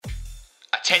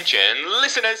Attention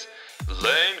listeners,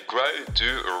 learn, grow,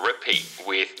 do, repeat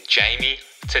with Jamie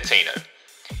Tatino.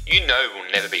 You know we'll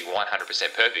never be 100%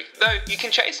 perfect, though you can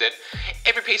chase it.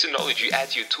 Every piece of knowledge you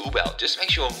add to your tool belt just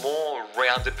makes you a more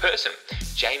rounded person.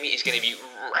 Jamie is going to be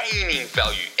raining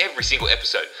value every single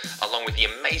episode, along with the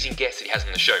amazing guests that he has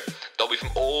on the show. They'll be from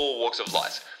all walks of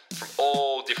life, from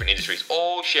all different industries,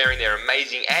 all sharing their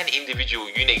amazing and individual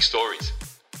unique stories.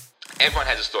 Everyone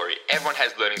has a story, everyone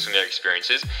has learnings from their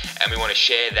experiences, and we want to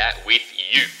share that with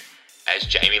you. As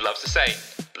Jamie loves to say,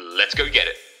 let's go get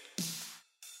it.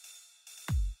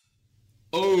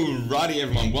 Alrighty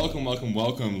everyone,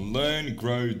 welcome. Learn,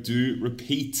 grow, do,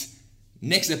 repeat.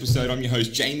 Next episode, I'm your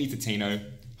host, Jamie Tatino.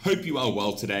 Hope you are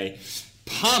well today.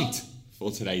 Pumped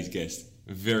for today's guest.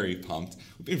 Very pumped.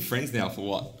 We've been friends now for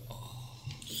what?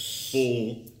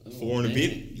 Four and a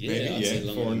bit? Yeah, maybe? I'd say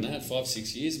longer than that.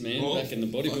 5-6 years, man. Back in the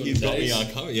bodybuilding days. Got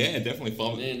me covered. Yeah, definitely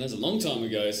 5. Man, that's a long time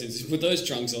ago since you put those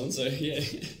trunks on, so yeah.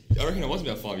 I reckon it was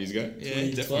about 5 years ago. Yeah,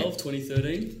 2012,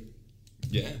 2013?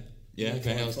 Yeah,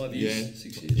 okay. 5 years,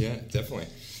 6 years. Yeah, definitely.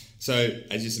 So,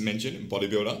 as you just mentioned,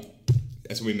 bodybuilder.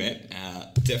 That's where we met.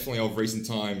 Definitely of recent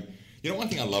time. You know one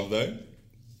thing I love though?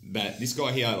 That this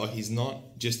guy here, like, he's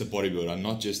not just a bodybuilder,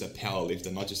 not just a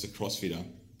powerlifter, not just a crossfitter.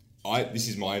 This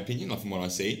is my opinion, like from what I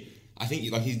see. I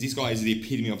think like this guy is the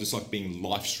epitome of just like being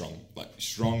life strong, like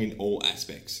strong in all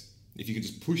aspects. If you can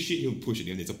just push it, he'll push it. If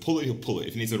he needs to pull it, he'll pull it.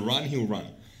 If he needs to run, he'll run.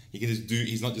 He can just do.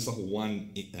 He's not just like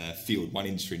one field, one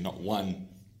industry, not one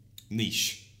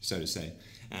niche, so to say.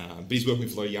 But he's working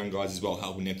with a lot of young guys as well,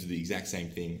 helping them to do the exact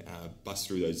same thing, bust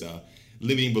through those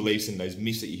limiting beliefs and those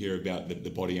myths that you hear about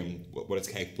the body and what it's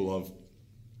capable of.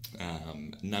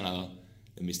 None other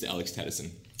than Mr. Alex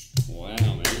Tatterson. Wow,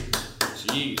 man.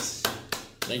 Jeez.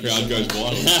 Thank Crowd you goes so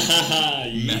wild.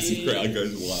 Yeah. Massive crowd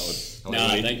goes wild. No,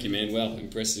 thank you, man. Well,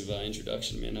 impressive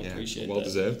introduction, man. I appreciate that. Well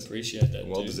deserved. Appreciate that.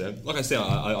 Well deserved. Like I said,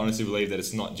 I honestly believe that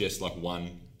it's not just like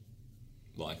one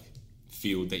like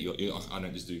field that you're I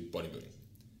don't just do bodybuilding.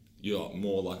 You're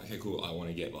more like, okay, cool, I want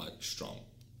to get like strong.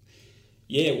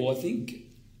 Yeah, well, I think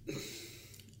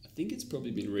it's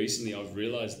probably been recently I've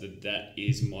realised that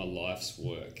is my life's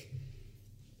work.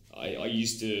 I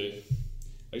used to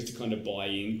kind of buy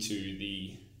into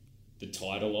the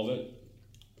title of it,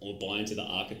 or buy into the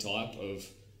archetype of,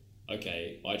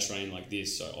 okay, I train like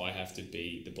this, so I have to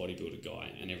be the bodybuilder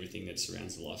guy, and everything that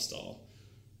surrounds the lifestyle.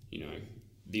 You know,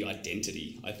 the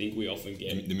identity. I think we often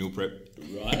get the meal prep,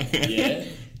 right? Yeah.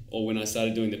 Or when I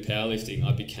started doing the powerlifting,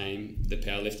 I became the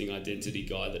powerlifting identity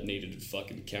guy that needed to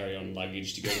fucking carry on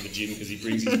luggage to go to the gym because he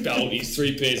brings his belt, his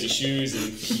 3 pairs of shoes,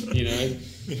 and, you know.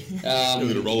 A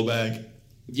little roller bag.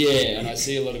 Yeah, and I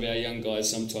see a lot of our young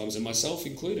guys sometimes, and myself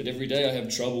included, every day I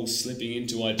have trouble slipping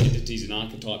into identities and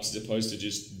archetypes as opposed to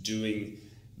just doing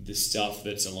the stuff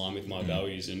that's aligned with my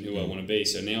values and who I want to be.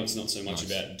 So now it's not so much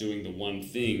about doing the one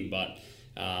thing, but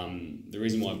the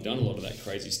reason why I've done a lot of that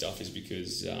crazy stuff is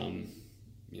because...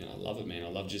 you know, I love it, man. I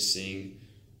love just seeing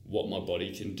what my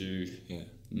body can do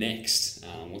next.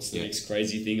 What's the next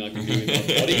crazy thing I can do with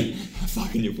my body? How far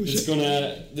can you push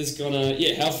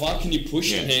it? How far can you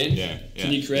push it, man?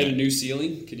 Can you create a new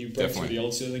ceiling? Can you break through the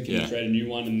old ceiling? Can you create a new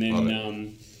one? And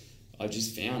then I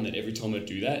just found that every time I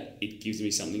do that, it gives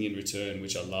me something in return,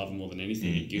 which I love more than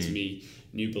anything. It gives me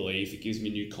new belief. It gives me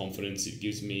new confidence. It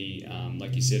gives me,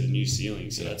 like you said, a new ceiling.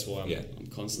 So that's why I'm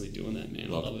constantly doing that, man.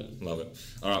 I love it. Love it.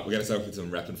 All right, we're going to start with some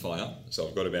rapid fire. So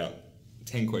I've got about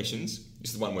 10 questions.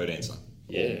 Just one word answer.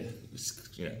 Yeah.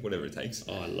 Or, whatever it takes.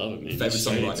 Oh, I love it, man. Favorite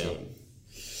song right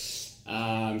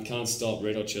now? Can't Stop,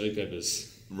 Red Hot Chili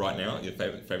Peppers. Right now? Your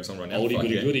favorite song right now? Oldie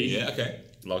Goodie Goodie. Yeah, okay.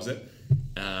 Loves it.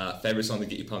 Favorite song to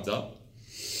get you pumped up?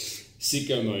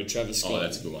 Sicko Mode, Travis Scott. Oh,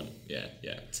 that's a good one. Yeah.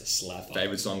 It's a slapper.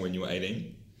 Favorite song when you were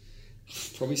 18?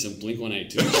 Probably some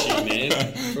Blink-182 shit, man.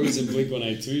 Probably some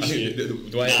Blink-182 shit.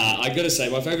 I gotta say,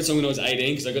 my favourite song when I was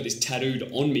 18, because I got this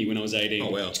tattooed on me when I was 18. Oh,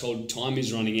 wow. It's called Time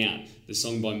Is Running Out. The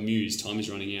song by Muse, Time Is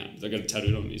Running Out. I got it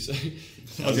tattooed on me, so...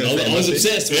 I was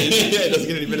obsessed, man. Yeah, it doesn't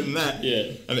get any better than that.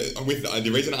 Yeah. And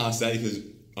the reason I asked that is because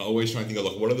I always try and think of,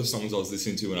 like, what are the songs I was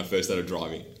listening to when I first started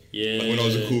driving? Yeah. Like when I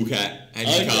was a cool cat, had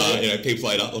your car, peeps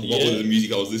later, like, what was the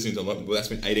music I was listening to? I'm like, well, that's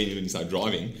when 18 when you started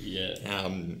driving. Yeah.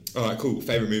 All right, cool.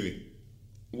 Favourite movie?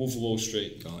 Wolf of Wall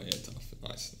Street. Oh, yeah, tough.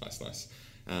 Nice.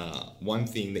 One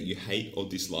thing that you hate or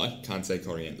dislike, can't say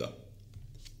coriander.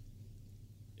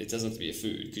 It doesn't have to be a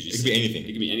food. It could be anything.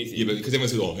 It could be anything. Yeah, but because everyone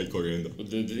says, I hate coriander. But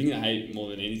the thing I hate more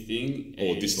than anything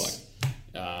or is... dislike?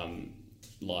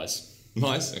 Lies.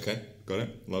 Nice, okay. Got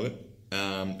it. Love it.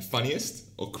 Funniest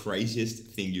or craziest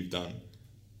thing you've done?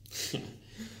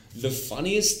 The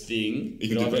funniest thing You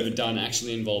can that do I've both. ever done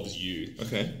actually involves you.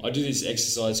 Okay. I do this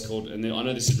exercise called, and then I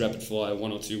know this is rapid fire,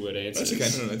 1 or 2 word answers.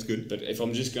 That's okay. No, that's good. But if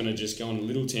I'm just going to just go on a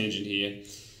little tangent here,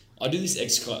 I do this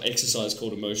exercise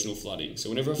called emotional flooding. So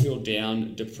whenever I feel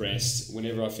down, depressed,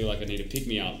 whenever I feel like I need to pick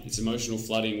me up, it's emotional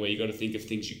flooding where you got to think of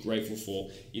things you're grateful for.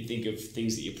 You think of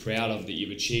things that you're proud of, that you've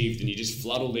achieved, and you just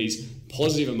flood all these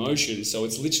positive emotions. So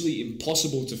it's literally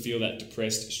impossible to feel that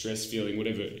depressed, stressed feeling,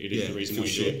 whatever it is, Yeah, the reason for why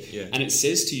you sure, do it. yeah. And it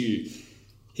says to you,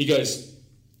 he goes,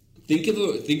 think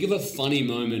of a funny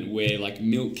moment where like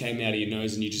milk came out of your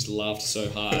nose and you just laughed so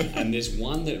hard. And there's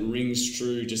one that rings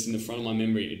true just in the front of my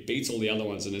memory. It beats all the other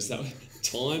ones, and it's that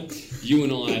time you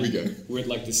and I Here we go. were at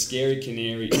like the Scary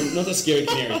Canary. Not the Scary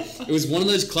Canary. It was one of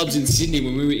those clubs in Sydney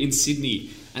when we were in Sydney,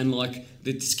 and like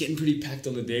it's getting pretty packed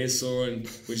on the dance floor, and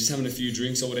we're just having a few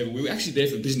drinks or whatever. We were actually there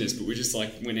for business, but we just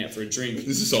like went out for a drink.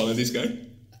 This is silent disco.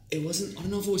 It wasn't. I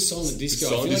don't know if it was silent disco. I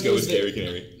Silent feel like disco it was the- Scary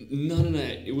Canary. No.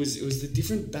 It was the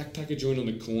different backpacker joint on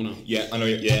the corner. Yeah, I know.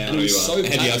 Yeah, I And know it was you so are. Head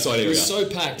the packed. outside It area. was so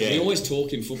packed. Yeah. We always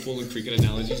talk in football and cricket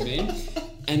analogies, man.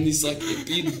 And this like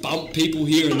you'd bump people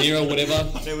here and there or whatever. know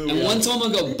where And we one are. time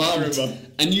I got bumped, remember.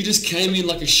 and you just came in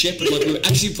like a shepherd, like we were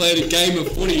actually playing a game of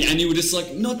footy, and you were just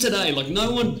like, not today. Like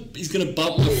no one is gonna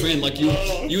bump my friend. Like you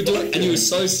were doing, and you were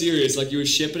so serious. Like you were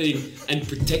shepherding and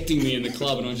protecting me in the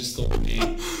club, and I just thought,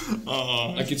 man,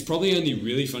 like it's probably only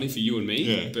really funny for you and me.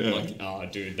 Yeah, but yeah. like, oh,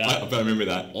 dude, I remember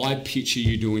that. I picture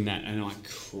you doing that, and I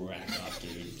crack up,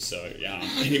 dude. So yeah.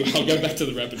 Anyway, I'll go back to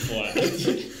the rapid fire.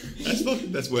 That's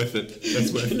worth it.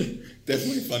 That's worth it.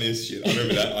 Definitely funny as shit. I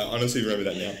remember that. I honestly remember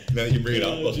that now. Now that you bring it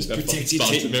up, Just that protect your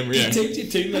sparks a memory. Yeah. Protect your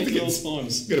teammate at all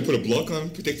times. Got to put a block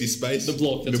on, protect his space. The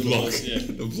block, that's the what it block. was, yeah.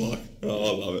 The block. Oh,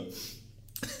 I love it.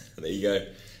 There you go.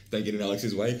 Don't get in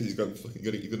Alex's way because he's got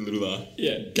a little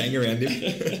Yeah. gang around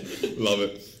him. Love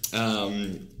it.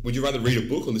 Would you rather read a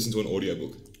book or listen to an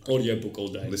audiobook? Audiobook all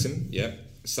day. Listen, yeah.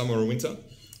 Summer or winter?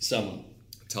 Summer.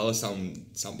 Tell us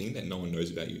something that no one knows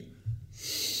about you.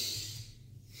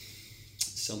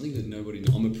 Something that nobody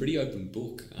knows. I'm a pretty open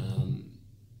book.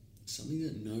 Something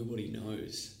that nobody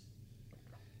knows.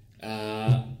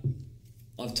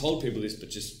 I've told people this, but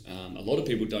just a lot of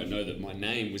people don't know that my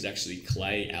name was actually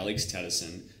Clay Alex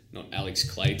Tatterson, not Alex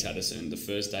Clay Tatterson, the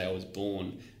first day I was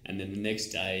born. And then the next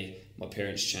day, my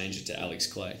parents changed it to Alex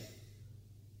Clay.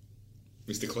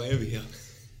 Mr. Clay over here.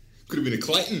 Could have been a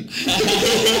Clayton.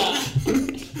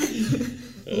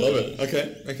 I love it.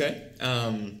 Okay.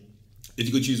 If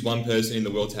you could choose one person in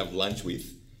the world to have lunch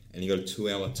with, and you got a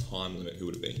 2-hour time limit, who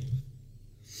would it be?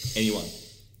 Anyone,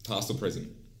 past or present.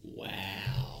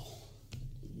 Wow.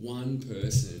 One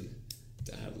person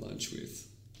to have lunch with.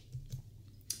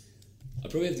 I'd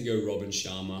probably have to go Robin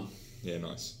Sharma. Yeah,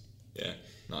 nice. Yeah,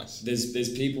 nice.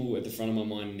 There's people at the front of my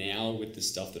mind now with the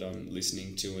stuff that I'm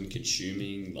listening to and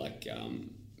consuming, like,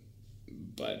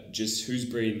 but just who's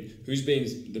been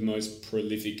the most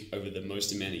prolific over the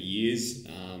most amount of years?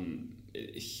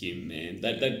 Him, man.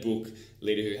 That book,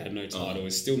 Leader Who Had No Title,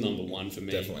 is still number one for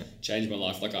me. Definitely. Changed my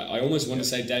life. Like I almost want to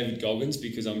say David Goggins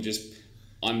because I'm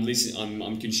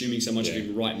consuming so much of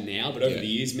him right now. But over the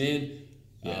years, man,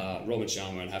 Robert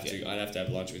Sharma, I'd have to have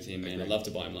lunch with him, man. I'd love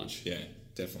to buy him lunch. Yeah,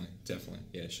 definitely.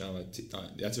 Yeah, Sharma,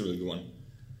 that's a really good one.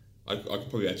 I could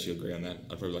probably actually agree on that.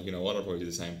 I'd probably like, you know what, I'd probably do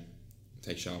the same.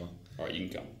 Take Sharma. All right, you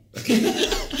can come.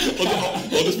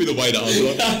 I'll just be the waiter.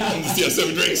 I'll just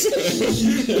 7 drinks.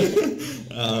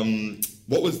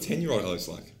 What was 10-year-old Alex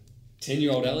like?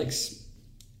 10-year-old Alex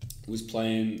was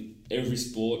playing every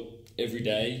sport, every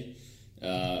day,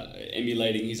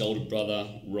 emulating his older brother,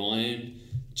 Ryan,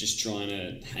 just trying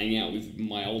to hang out with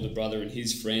my older brother and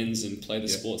his friends and play the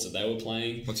sports that they were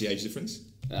playing. What's the age difference?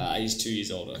 He's 2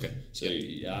 years older. Okay. So,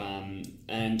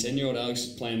 and 10-year-old Alex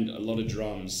was playing a lot of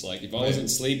drums. Like, if I wasn't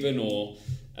sleeping or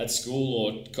at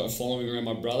school or following around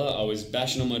my brother, I was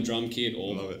bashing on my drum kit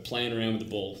or playing around with the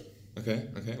ball. Okay.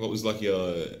 What was like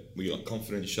were you like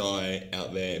confident, shy,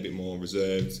 out there, a bit more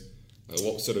reserved? Like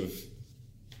what sort of...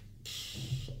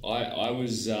 I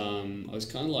was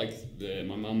kind of like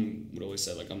my mum would always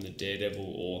say, like, I'm the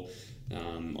daredevil, or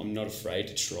I'm not afraid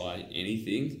to try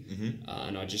anything,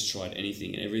 and I just tried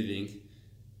anything and everything.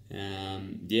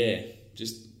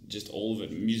 Just all of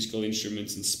it. Musical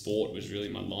instruments and sport was really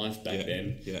my life back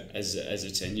then. Yeah. As a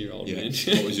 10-year-old man.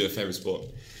 What was your favourite sport?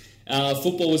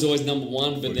 Football was always number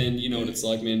one, but then you know what it's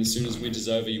like, man. As soon as winter's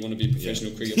over, you want to be a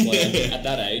professional cricket player. At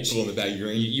that age, All on the bag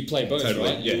green. you play both,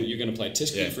 right? Yeah. You're going to play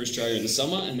Test cricket for Australia in the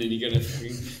summer, and then you're going to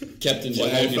captain Geelong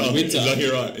in the AFL. winter. Exactly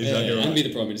right. And be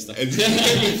the Prime Minister. And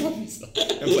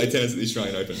play tennis at the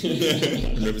Australian Open.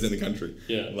 And represent the country.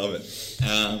 Yeah. Love it.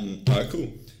 Alright,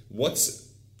 cool.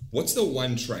 What's the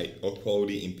one trait or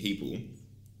quality in people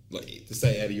like to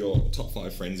say out of your top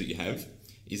 5 friends that you have,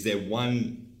 is there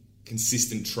one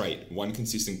consistent trait, one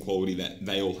consistent quality that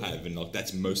they all have, and like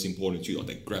that's most important to you, like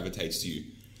that gravitates to you?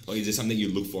 Like, is there something you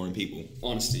look for in people?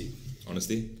 Honesty. What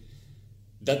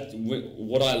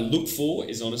I look for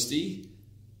is honesty.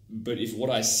 But if what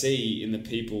I see in the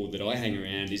people that I hang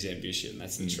around is ambition,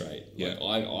 that's the trait. Yeah.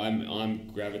 Like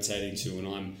I'm gravitating to, and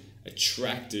I'm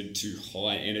attracted to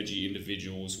high energy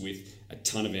individuals with a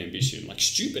ton of ambition, like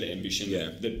stupid ambition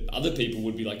that other people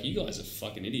would be like, you guys are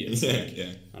fucking idiots. Yeah, like,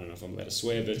 I don't know if I'm allowed to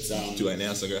swear, but too late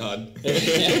now, so go hard.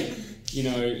 You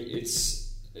know,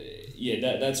 it's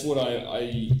that's what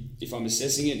I if I'm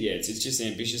assessing it, it's just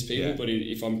ambitious people. Yeah. But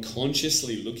if I'm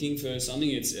consciously looking for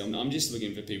something, I'm just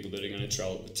looking for people that are going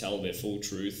to tell their full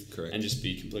truth. Correct. And just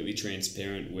be completely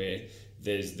transparent, where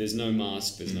there's no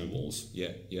mask, there's no walls. Yeah.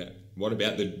 What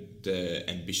about the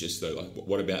ambitious though? Like,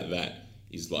 what about that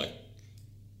is like?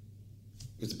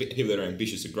 Because people that are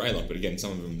ambitious are great, like, but again,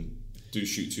 some of them do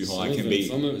shoot too high.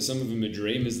 Some of them are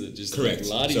dreamers that just correct.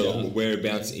 Like, so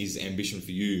whereabouts is ambition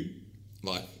for you,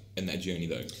 like in that journey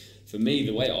though? For me,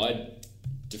 the way I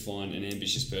define an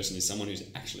ambitious person is someone who's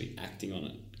actually acting on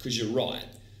it. Because you're right,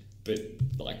 but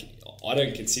like I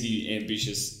don't consider you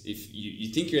ambitious if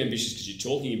you think you're ambitious because you're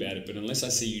talking about it, but unless I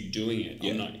see you doing it,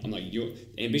 I'm like you're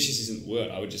ambitious isn't the word.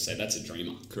 I would just say that's a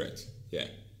dreamer. Correct. Yeah.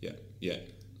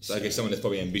 So I guess someone that's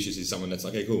probably ambitious is someone that's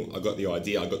like, okay, cool, I got the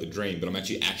idea, I got the dream, but I'm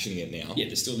actually actioning it now. Yeah,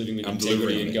 they're still living with I'm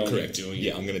integrity and going Correct. and doing it.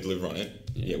 Yeah, I'm going to deliver on it.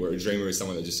 Yeah, where a dreamer is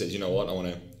someone that just says, you know what, I want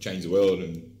to change the world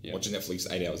and watch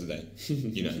Netflix 8 hours a day.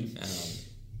 You know,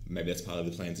 maybe that's part of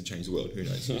the plan to change the world. Who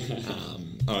knows?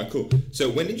 All right, cool. So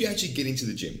when did you actually get into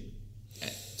the gym?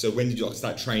 So when did you like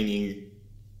start training?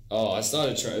 Oh, I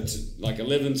started like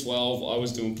 11, 12. I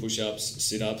was doing push-ups,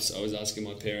 sit-ups. I was asking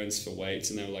my parents for weights,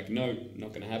 and they were like, "No, not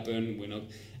going to happen. We're not."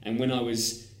 And when I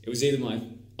was 13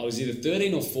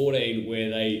 or 14 where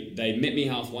they met me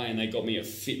halfway and they got me a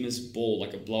fitness ball,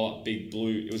 like a blow-up big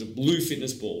blue. It was a blue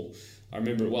fitness ball. I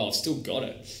remember it well. I've still got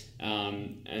it,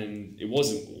 and it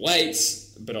wasn't weights,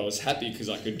 but I was happy because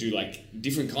I could do like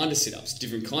different kind of sit-ups,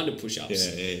 different kind of push-ups.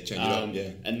 Yeah, change it up.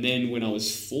 Yeah. And then when I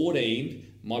was 14.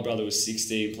 My brother was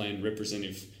 16 playing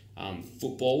representative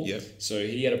football. Yep. So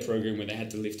he had a program where they had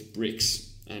to lift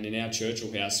bricks. And in our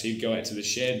Churchill house, he'd go out to the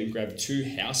shed and grab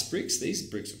 2 house bricks. These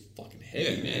bricks were fucking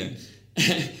heavy, man.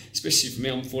 Especially for me,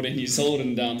 I'm 14 years old,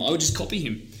 and I would just copy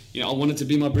him. You know, I wanted to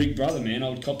be my big brother, man. I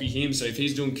would copy him. So if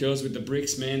he's doing curls with the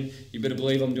bricks, man, you better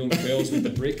believe I'm doing curls with the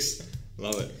bricks.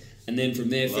 Love it. And then from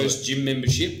there, first gym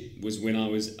membership was when I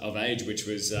was of age, which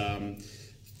was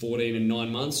 14 and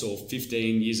 9 months or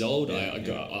 15 years old.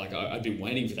 I've been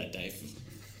waiting for that day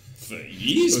for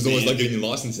years. It was almost like getting your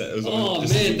license. That was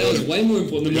way more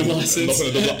important than my license.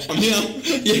 I'm here.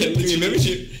 Give me a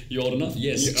membership. You old enough?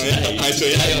 Yes.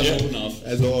 I'm old enough.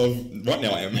 As of right now,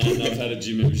 I am. And I've had a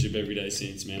gym membership every day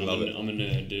since, man. Love it. I'm a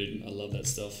nerd, dude. I love that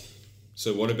stuff.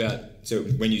 So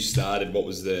when you started, what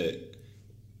was the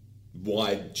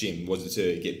why gym? Was it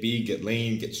to get big, get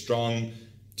lean, get strong,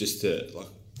 just to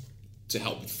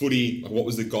help with footy? Like, what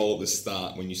was the goal at the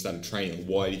start when you started training?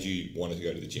 Why did you want to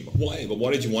go to the gym? Why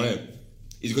did you want to?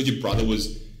 Is it because your brother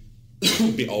was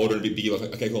a bit older and a bit bigger?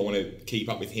 Like, okay, cool, I want to keep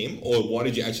up with him, or why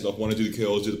did you actually want to do the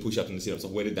curls, do the push-ups, and the sit-ups?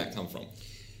 Like, where did that come from?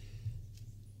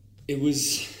 It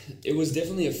was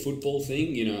definitely a football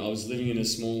thing. You know, I was living in a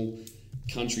small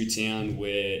country town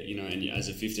where, you know, and as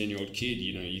a 15-year-old kid,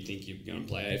 you know, you think you're going to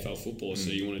play AFL football, so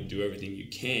you want to do everything you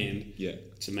can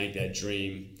to make that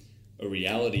dream a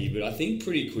reality. But I think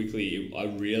pretty quickly I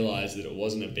realised that it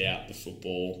wasn't about the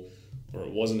football, or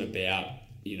it wasn't about,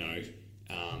 you know,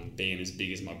 being as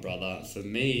big as my brother. For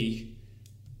me,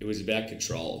 it was about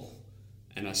control.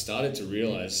 And I started to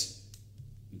realise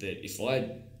that if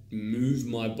I move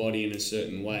my body in a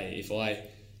certain way, if I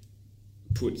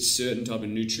put certain type of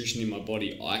nutrition in my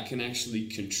body, I can actually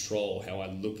control how I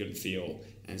look and feel.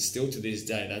 And still to this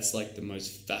day, that's like the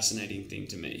most fascinating thing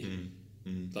to me.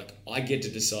 Like, I get to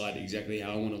decide exactly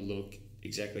how I want to look,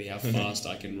 exactly how fast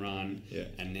I can run,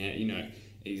 and now, you know,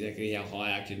 exactly how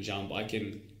high I can jump. I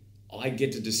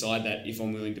get to decide that if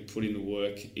I'm willing to put in the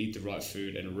work, eat the right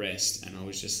food, and rest. And I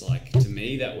was just like, to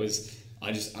me,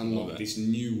 I just unlocked this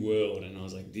new world, and I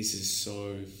was like, this is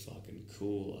so fucking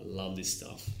cool. I love this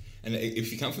stuff. And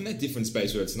if you come from that different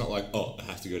space where it's not like, oh, I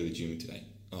have to go to the gym today.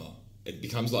 Oh, it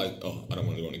becomes like, oh, I don't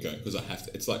want to go because I have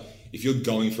to. It's like, if you're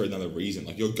going for another reason,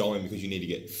 like you're going because you need to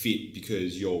get fit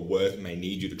because your work may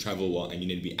need you to travel a lot and you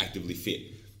need to be actively fit,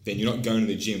 then you're not going to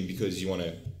the gym because you want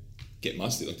to get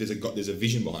musty. Like there's a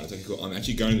vision behind it. It's like, cool, I'm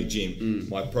actually going to the gym.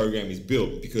 My program is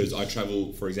built because I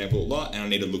travel, for example, a lot, and I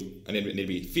need to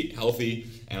be fit, healthy,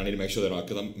 and I need to make sure that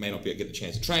because I may not get the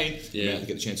chance to train, I may not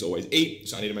get the chance to always eat,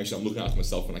 so I need to make sure I'm looking after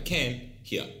myself when I can.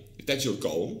 Here, if that's your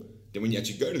goal, then when you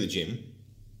actually go to the gym,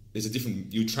 there's a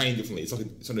different. You train differently.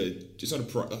 It's not a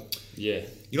pro. Yeah.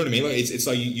 You know what I mean? Like it's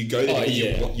like you go there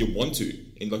because you want to,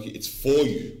 and like it's for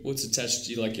you. Well, it's attached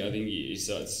to I think it's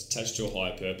attached to a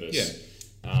higher purpose. Yeah.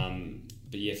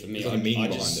 But yeah, for me,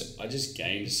 I just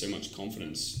gained so much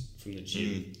confidence from the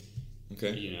gym.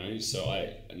 Okay. You know, so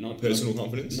personal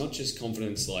confidence, not just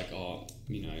confidence like I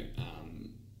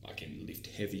can lift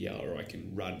heavier or I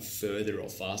can run further or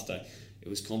faster. It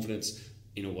was confidence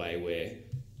in a way where,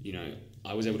 you know,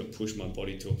 I was able to push my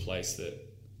body to a place that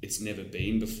it's never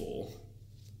been before.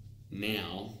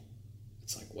 Now,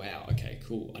 it's like, wow, okay,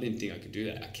 cool. I didn't think I could do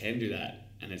that. I can do that,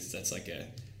 and that's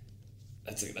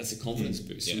a confidence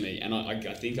boost for me. And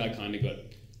I think I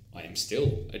am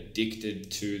still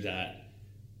addicted to that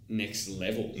next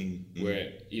level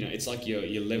where, you know, it's like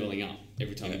you're leveling up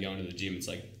every time you go into the gym. It's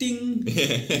like ding,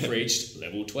 you've reached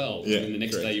level 12, and then the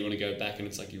next day you want to go back and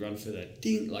it's like you run further,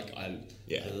 ding. Like I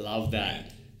love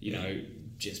that, you know,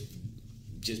 just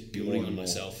building on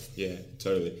myself. Yeah,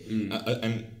 totally.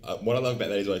 And what I love about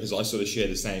that is because I sort of share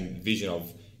the same vision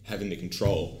of having the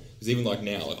control. Because even like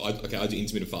now, I do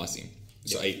intermittent fasting,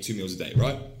 so I eat 2 meals a day,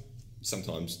 right?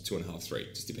 Sometimes 2.5, 3.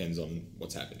 Just depends on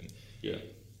what's happening. Yeah.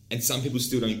 And some people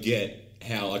still don't get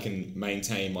how I can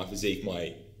maintain my physique,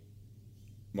 my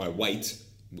weight.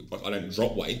 Like I don't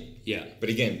drop weight. Yeah. But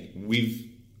again, we've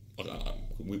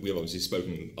obviously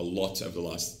spoken a lot over the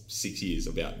last 6 years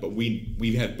about, but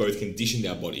we have both conditioned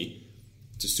our body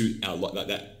to suit our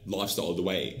that lifestyle the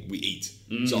way we eat.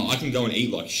 So I can go and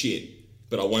eat like shit,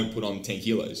 but I won't put on 10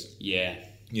 kilos. Yeah.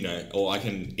 You know, or I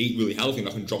can eat really healthy and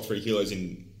I can drop 3 kilos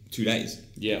in 2 days.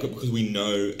 Yeah. Because we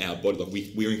know our body, like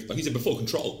we're in, like you said before,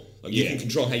 control. Like you can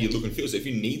control how you look and feel. So if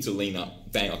you need to lean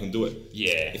up, bang, I can do it.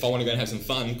 Yeah. If I want to go and have some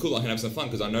fun, cool, I can have some fun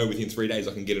because I know within 3 days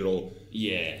I can get it all.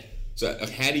 Yeah. So like,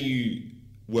 how do you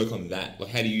work on that? Like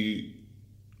how do you,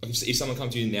 like if someone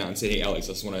comes to you now and say, hey Alex,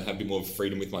 I just want to have a bit more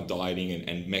freedom with my dieting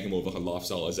and make it more of like a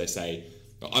lifestyle, as they say,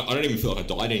 I don't even feel like I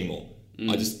diet anymore.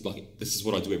 I just like, this is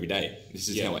what I do every day. This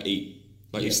is how I eat.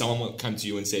 Like if someone would come to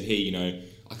you and said, hey, you know,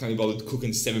 I can't be bothered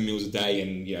cooking 7 meals a day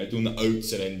and, you know, doing the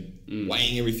oats and then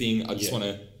weighing everything. I just want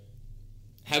to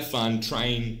have fun,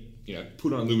 train, you know,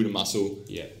 put on a little bit of muscle.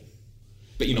 Yeah.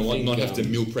 But you know what? Not have to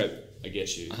meal prep. I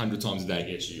get you. 100 times a day. I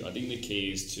get you. I think the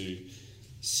key is to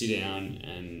sit down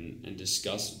and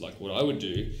discuss, like what I would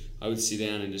do. I would sit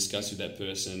down and discuss with that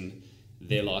person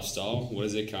their lifestyle. What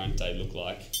does their current day look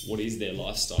like? What is their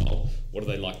lifestyle? What do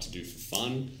they like to do for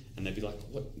fun? And they'd be like,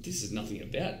 "What? This is nothing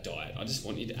about diet. I just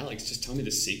want you to, Alex, just tell me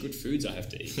the secret foods I have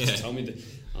to eat. Just tell me the,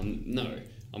 no,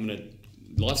 I'm gonna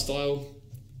lifestyle.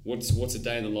 What's a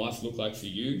day in the life look like for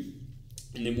you?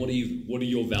 And then what are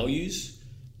your values?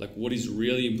 Like what is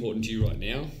really important to you right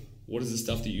now? What is the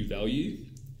stuff that you value?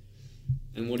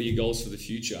 And what are your goals for the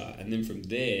future? And then from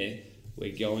there,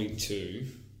 we're going to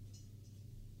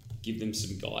give them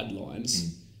some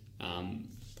guidelines.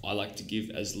 I like to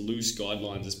give as loose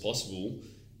guidelines as possible.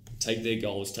 Take their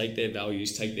goals, take their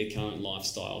values, take their current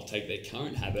lifestyle, take their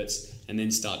current habits, and then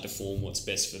start to form what's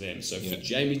best for them. So for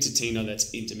Jamie Totino,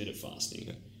 that's intermittent fasting.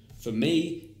 Yeah. For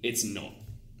me, it's not.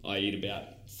 I eat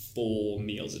about 4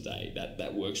 meals a day.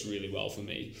 That works really well for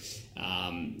me.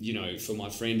 You know, for my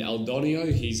friend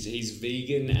Aldonio, he's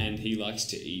vegan and he likes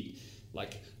to eat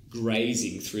like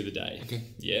grazing through the day. Okay.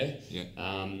 Yeah.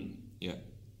 Yeah.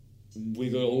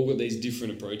 We've all got these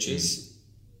different approaches,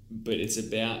 but it's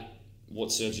about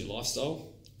what serves your lifestyle,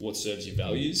 what serves your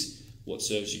values, what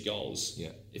serves your goals.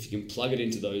 Yeah. If you can plug it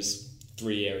into those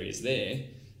 3 areas there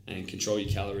and control your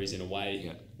calories in a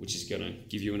way which is going to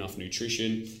give you enough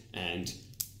nutrition and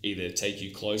either take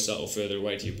you closer or further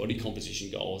away to your body composition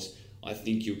goals, I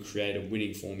think you'll create a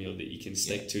winning formula that you can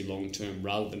stick to long term,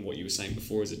 rather than what you were saying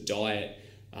before as a diet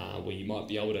where you might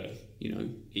be able to, you know,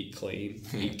 eat clean,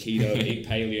 eat keto, eat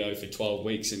paleo for 12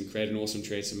 weeks and create an awesome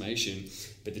transformation.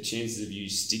 But the chances of you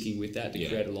sticking with that to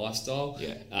create a lifestyle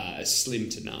are slim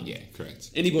to none. Yeah, correct.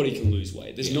 Anybody can lose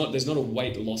weight. There's not a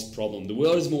weight loss problem. The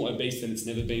world is more obese than it's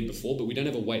never been before, but we don't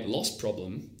have a weight loss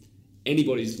problem.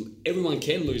 Everyone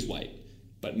can lose weight,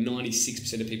 but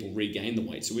 96% of people regain the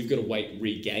weight. So we've got a weight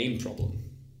regain problem.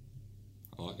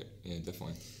 I like it. Yeah,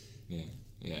 definitely. Yeah.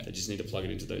 Yeah. They just need to plug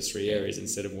it into those 3 areas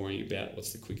instead of worrying about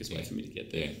what's the quickest way for me to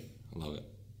get there. Yeah, I love it.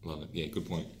 Love it. Yeah, good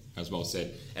point. As well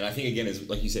said. And I think, again, as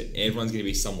like you said, everyone's going to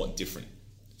be somewhat different.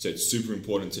 So it's super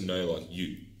important to know, like,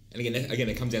 you. And again,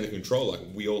 it comes down to control. Like,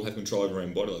 we all have control over our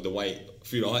own body. Like, the way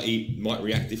food I eat might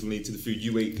react differently to the food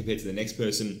you eat compared to the next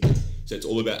person. So it's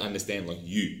all about understanding, like,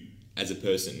 you as a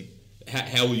person.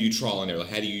 How will you trial and error? Like,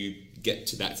 how do you get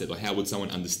to that? Like, how would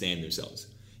someone understand themselves?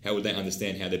 How would they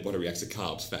understand how their body reacts to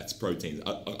carbs, fats, proteins?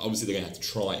 Obviously, they're going to have to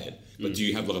try it. But do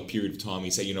you have, like, a period of time where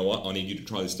you say, you know what, I need you to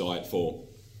try this diet or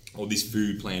this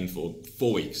food plan for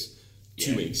 4 weeks,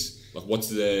 2 weeks? Like, what's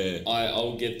the...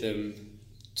 I'll get them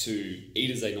to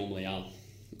eat as they normally are.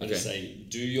 I just say,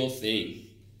 do your thing,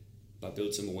 but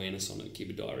build some awareness on it. Keep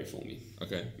a diary for me.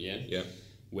 Okay. Yeah? Yeah.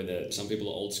 Whether some people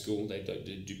are old school, they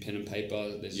do pen and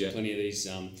paper. There's plenty of these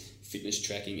fitness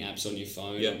tracking apps on your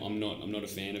phone. Yeah. I'm not a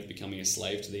fan of becoming a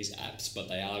slave to these apps, but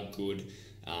they are good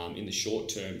in the short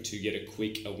term to get a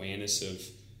quick awareness of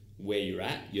where you're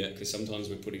at. Yeah. Because sometimes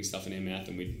we're putting stuff in our mouth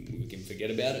and we can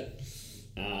forget about it.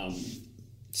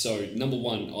 So number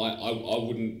one, I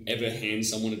wouldn't ever hand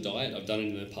someone a diet. I've done it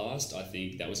in the past. I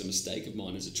think that was a mistake of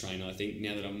mine as a trainer. I think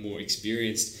now that I'm more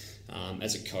experienced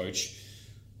as a coach,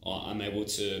 I'm able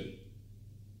to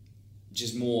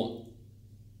just more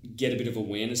get a bit of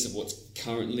awareness of what's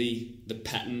currently the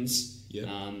patterns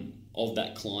of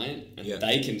that client, and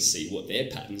they can see what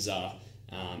their patterns are,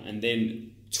 and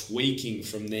then tweaking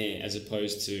from there as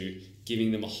opposed to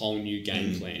giving them a whole new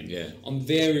game plan. Yeah. I'm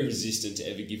very resistant to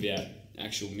ever give out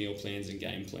actual meal plans and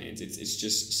game plans. It's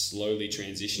just slowly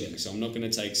transitioning. So I'm not going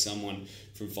to take someone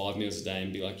from 5 meals a day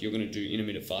and be like, you're going to do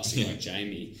intermittent fasting like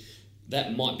Jamie.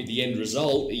 That might be the end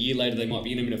result. A year later, they might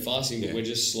be intermittent fasting, but we're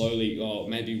just slowly,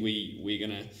 maybe we're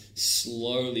going to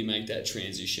slowly make that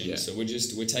transition. Yeah. So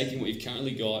we're taking what you've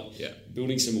currently got,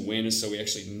 building some awareness so we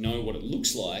actually know what it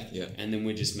looks like, and then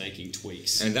we're just making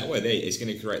tweaks. And that way there, it's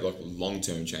going to create, like,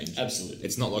 long-term change. Absolutely.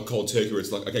 It's not like cold turkey where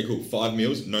it's like, okay, cool, 5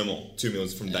 meals, no more, 2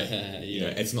 meals from day. You know,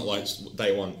 it's not like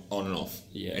day one, on and off.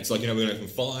 Yeah. It's like, we're going to go from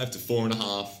 5 to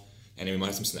 4.5, and then we might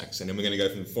have some snacks, and then we're going to go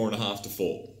from 4.5 to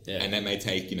 4. Yeah. And that may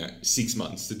take, 6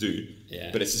 months to do,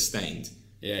 but it's sustained.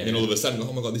 Yeah, and then all of a sudden,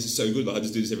 oh my God, this is so good, like, I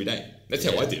just do this every day. That's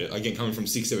how I did it. Again, coming from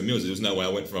 6-7 meals, there was no way I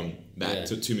went from that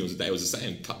to 2 meals a day. It was the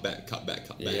same, cut back.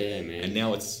 Yeah, man. And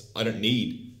now I don't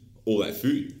need all that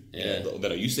food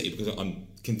that I used to eat because I'm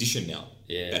conditioned now.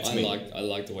 Yeah, that's I me.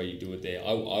 like the way you do it there.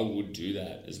 I would do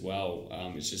that as well.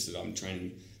 It's just that I'm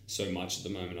training so much at the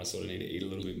moment, I sort of need to eat a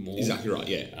little bit more. Exactly right,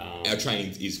 yeah. Our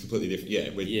training is completely different. Yeah,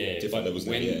 we're different levels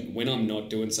now. When I'm not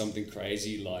doing something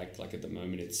crazy, like at the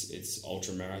moment it's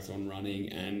ultra marathon running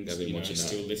and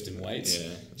still lifting weights.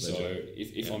 Yeah, so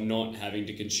if I'm not having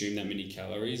to consume that many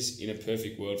calories, in a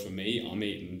perfect world for me, I'm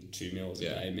eating 2 meals a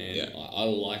day, man. Yeah. I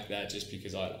like that just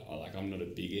because I'm not a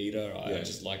big eater. I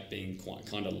just like being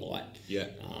kind of light. Yeah.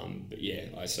 But yeah,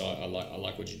 I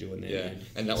like what you're doing there. Yeah, man.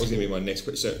 And that was going to be my next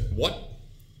question. So what?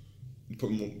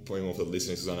 Probably more for the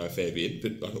listeners because I know a fair bit,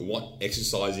 but like, what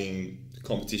exercising,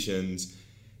 competitions,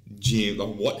 gym,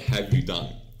 like, what have you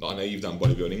done? Like, I know you've done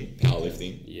bodybuilding,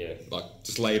 powerlifting. Yeah. Like,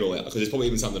 just lay it all out because there's probably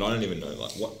even something that I don't even know.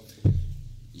 Like, what?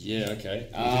 Yeah. Okay.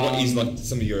 What is like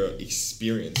some of your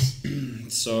experience?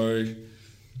 So,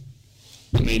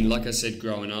 I mean, like I said,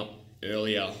 growing up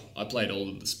earlier, I played all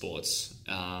of the sports.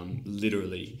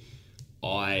 Literally,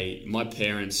 my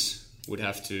parents would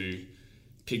have to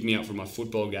pick me up from my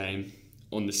football game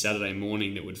on the Saturday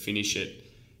morning that would finish at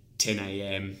 10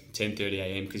 a.m, 10:30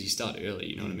 a.m. because you start early.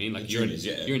 You know what I mean? Like you're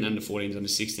in under 14s, under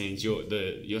 16s.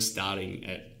 You're starting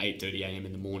at 8:30 a.m.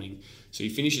 in the morning. So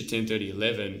you finish at 10:30,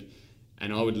 11,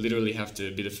 and I would literally have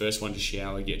to be the first one to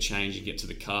shower, get changed, and get to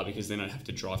the car because then I'd have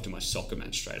to drive to my soccer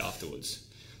match straight afterwards.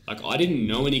 Like I didn't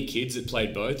know any kids that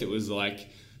played both. It was like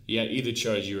either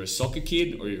chose you're a soccer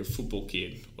kid or you're a football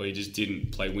kid, or you just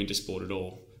didn't play winter sport at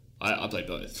all. I played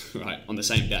both, right, on the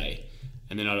same day.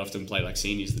 And then I'd often play like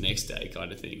seniors the next day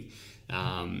kind of thing.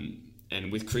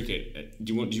 And with cricket,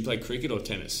 do you play cricket or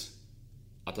tennis?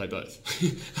 I play both.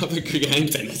 I play cricket and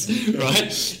tennis,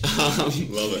 right?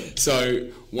 Love it. So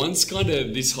once kind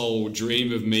of this whole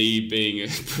dream of me being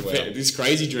this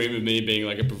crazy dream of me being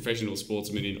like a professional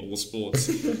sportsman in all sports,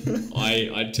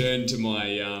 I turned to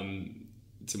my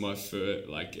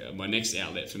my next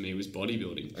outlet for me was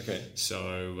bodybuilding. Okay.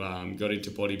 So got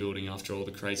into bodybuilding after all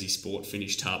the crazy sport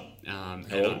finished up. How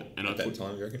old at that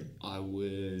time, you reckon? I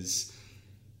was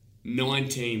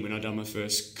 19 when I done my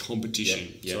first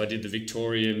competition. Yep. So I did the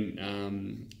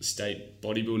Victorian state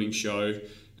bodybuilding show,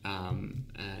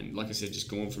 and like I said, just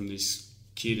gone from this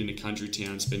kid in a country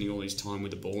town spending all his time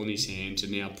with a ball in his hand to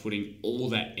now putting all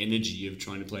that energy of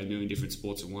trying to play a million different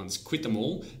sports at once, quit them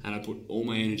all, and I put all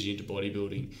my energy into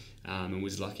bodybuilding, and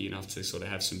was lucky enough to sort of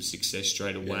have some success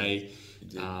straight away.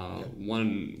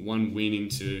 One win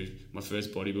into my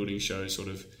first bodybuilding show sort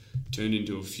of turned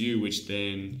into a few, which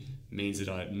then means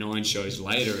that 9 shows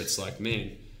later, it's like,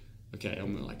 man, okay,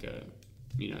 I'm like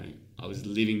I was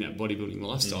living that bodybuilding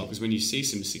lifestyle, because when you see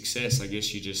some success, I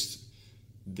guess you just,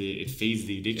 it feeds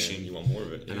the addiction. Yeah, you want more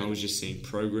of it. And I was just seeing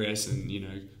progress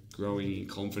and, growing in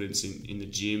confidence in the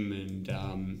gym, and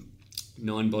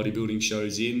 9 bodybuilding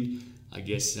shows in, I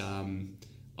guess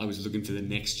I was looking for the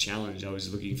next challenge. I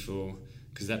was looking for,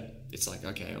 because it's like,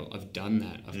 okay, I've done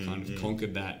that. I've kind of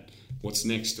conquered that. What's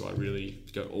next? Do I really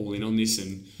go all in on this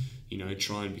and,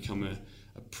 try and become a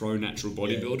pro natural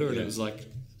bodybuilder? And it was like,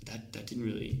 that didn't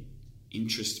really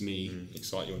interest me.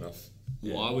 Excite you enough.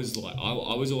 Well, I was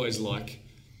always like,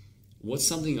 what's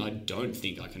something I don't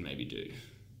think I can maybe do?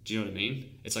 Do you know what I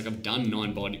mean? It's like, I've done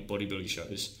 9 bodybuilding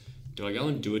shows. Do I go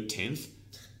and do a 10th?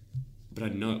 But I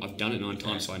know I've done it 9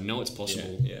 times, so I know it's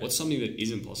possible. What's something that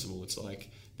isn't possible? It's like,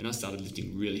 then I started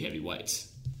lifting really heavy weights.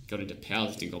 Got into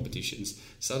powerlifting competitions.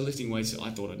 Started lifting weights that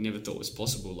I never thought was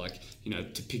possible. Like,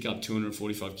 to pick up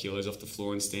 245 kilos off the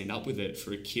floor and stand up with it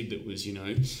for a kid that was,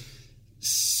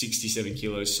 67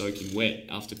 kilos soaking wet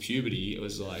after puberty. It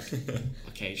was like,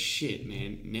 okay, shit,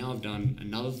 man. Now I've done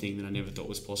another thing that I never thought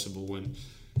was possible. And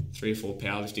 3 or 4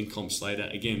 powerlifting comps later,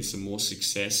 again, some more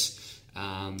success,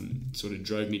 sort of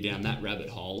drove me down that rabbit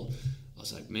hole. I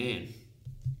was like, man,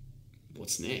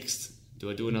 what's next? Do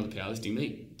I do another powerlifting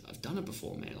meet? I've done it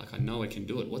before, man. Like, I know I can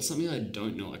do it. What's something I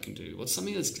don't know I can do? What's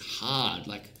something that's hard?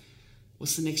 Like,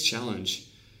 what's the next challenge?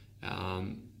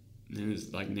 And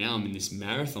it's like, now I'm in this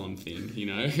marathon thing,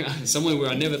 somewhere where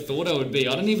I never thought I would be.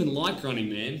 I don't even like running,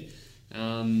 man.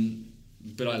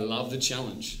 But I love the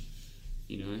challenge.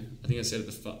 I think I said at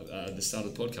the start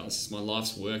of the podcast, it's my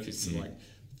life's work is to like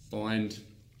find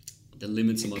the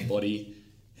limits of my body.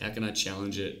 How can I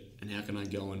challenge it? And how can I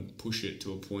go and push it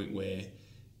to a point where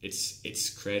it's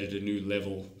created a new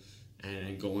level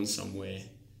and gone somewhere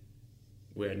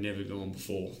where I'd never gone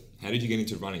before. How did you get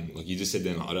into running? Like you just said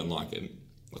then, I don't like it.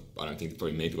 Like, I don't think there's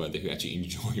probably many people out there who actually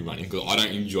enjoy running, because I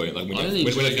don't enjoy it. Like when I think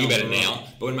about it now,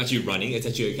 but when I'm actually running, it's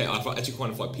actually okay. I actually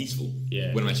kind of like peaceful.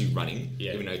 Yeah. When I'm actually running,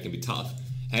 even though it can be tough.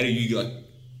 How do you like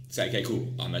say, okay, cool,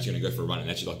 I'm actually going to go for a run and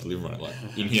actually like deliver on it, like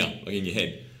in here, like in your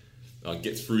head? Like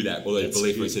get through that, or the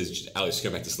belief where it says, Alex,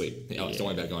 go back to sleep. Alex, don't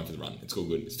worry about going for the run. It's all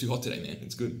good. It's too hot today, man.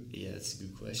 It's good. Yeah, that's a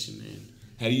good question, man.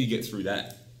 How do you get through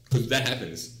that? Because that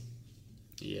happens.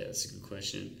 Yeah, that's a good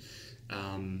question.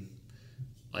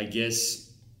 I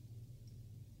guess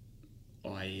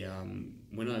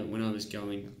when I was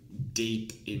going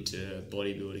deep into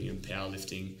bodybuilding and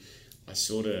powerlifting, I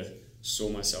sort of saw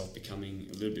myself becoming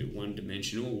a little bit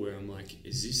one-dimensional, where I'm like,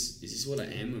 is this what I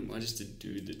am? Am I just a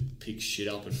dude that picks shit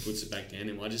up and puts it back down?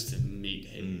 Am I just a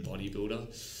meathead bodybuilder?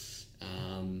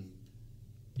 I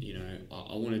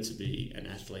wanted to be an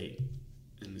athlete,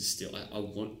 and still I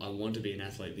want to be an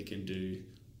athlete that can do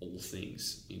all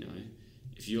things.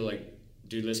 If you're like,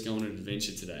 dude, let's go on an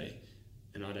adventure today,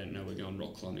 and I don't know, we're going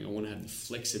rock climbing, I want to have the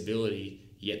flexibility,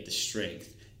 yet the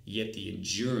strength, yet the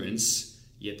endurance,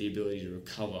 yet the ability to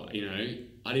recover.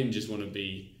 I didn't just want to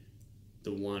be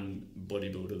the one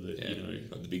bodybuilder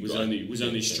that like the big was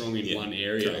only strong in one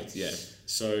area. Correct, yeah.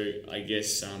 So I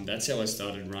guess that's how I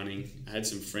started running. I had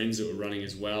some friends that were running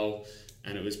as well,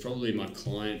 and it was probably my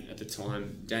client at the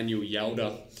time, Daniel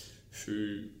Yalda,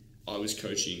 who I was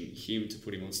coaching him to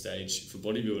put him on stage for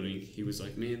bodybuilding. He was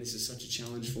like, man, this is such a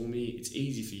challenge for me. It's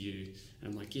easy for you.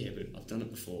 And I'm like, yeah, but I've done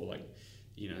it before. Like,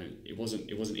 it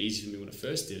wasn't easy for me when I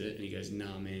first did it. And he goes,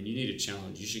 nah, man, you need a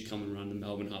challenge. You should come and run the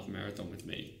Melbourne Half Marathon with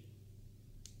me.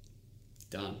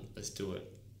 Done. Let's do it.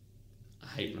 I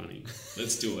hate running.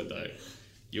 Let's do it, though.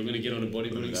 You're going to get on a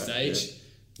bodybuilding stage? Yeah.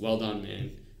 Well done,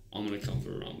 man. I'm going to come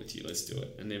for a run with you. Let's do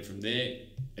it. And then from there,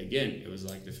 again, it was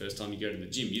like the first time you go to the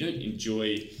gym. You don't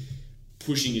enjoy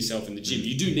pushing yourself in the gym.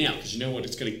 You do now, because you know what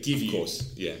it's going to give you. Of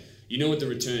course, yeah. You know what the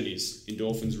return is.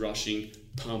 Endorphins rushing,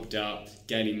 pumped up,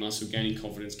 gaining muscle, gaining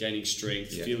confidence, gaining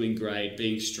strength, feeling great,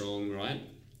 being strong, right?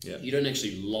 Yeah. You don't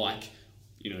actually like,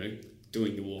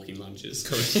 doing the walking lunges.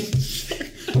 Correct.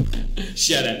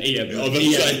 Shout out Ehab.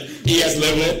 Ehab's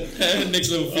level. Next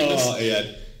level fitness. Oh,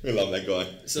 yeah. We love that guy.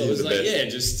 So it was like,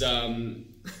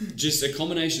 just a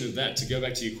combination of that. To go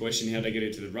back to your question, how they get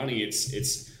into the running,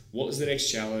 it's what was the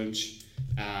next challenge?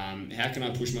 How can I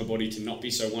push my body to not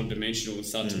be so one-dimensional and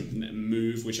start to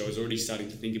move, which I was already starting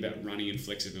to think about running and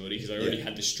flexibility, because I already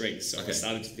had the strength. So I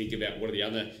started to think about what are the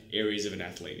other areas of an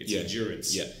athlete. It's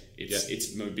endurance. Yeah.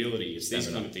 It's mobility. It's these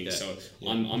kind of things. So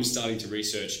I'm starting to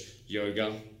research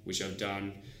yoga, which I've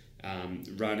done.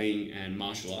 running and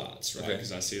martial arts, right? Okay.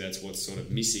 Because I see that's what's sort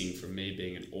of missing from me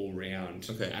being an all-round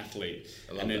athlete.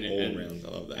 I love that all-round.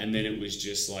 I love that. And then it was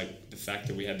just like the fact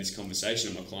that we had this conversation,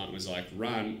 and my client was like,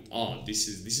 "Run! Oh, this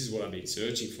is what I've been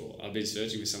searching for. I've been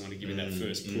searching for someone to give me that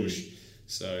first push."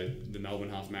 So the Melbourne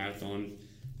Half Marathon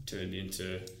turned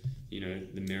into,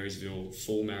 the Marysville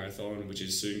Full Marathon, which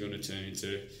is soon going to turn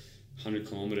into 100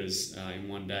 kilometres in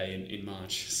one day in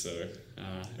March. So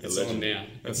it's on now.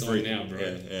 It's on now, bro. Yeah.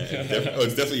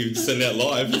 It's definitely, you send it out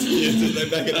live. They're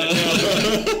back at that now.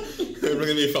 Everyone's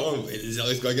going to be following. Is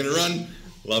Alex guy going to run?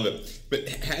 Love it. But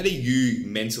how do you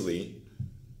mentally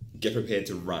get prepared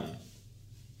to run?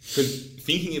 Because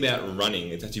thinking about running,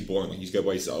 it's actually boring. Like, you just go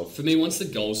by yourself. For me, once the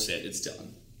goal's set, it's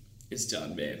done. It's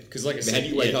done, man. Because like I said, how do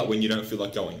you wake up when you don't feel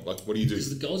like going? Like, what do you do?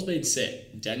 Because the goal's been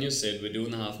set. Daniel said we're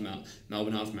doing the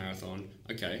Melbourne Half Marathon.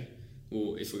 Okay,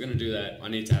 well, if we're going to do that, I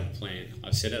need to have a plan.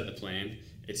 I've set out the plan.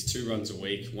 It's 2 runs a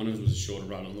week. One of them is a shorter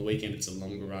run. On the weekend, it's a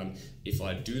longer run. If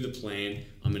I do the plan,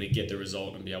 I'm going to get the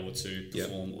result and be able to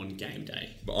perform on game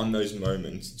day. But on those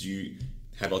moments, do you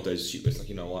have like those shit where it's like,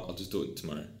 you know what, I'll just do it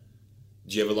tomorrow?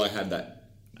 Do you ever have that?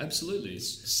 Absolutely.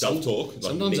 Self-talk?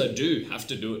 Sometimes I do have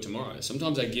to do it tomorrow.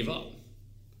 Sometimes I give up.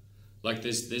 Like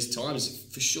there's times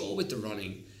for sure with the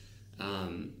running,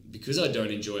 because I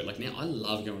don't enjoy it. Like now, I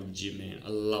love going to the gym, man. I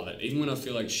love it. Even when I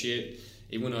feel like shit,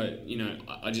 even when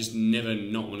I just never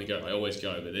not want to go. I always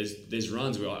go. But there's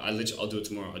runs where I'll do it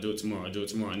tomorrow. I'll do it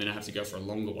tomorrow, and then I have to go for a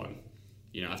longer one.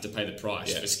 I have to pay the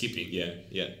price for skipping. Yeah.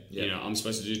 I'm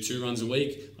supposed to do 2 runs a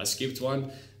week. I skipped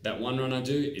one. That one run I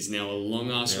do is now a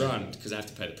long-ass run because I have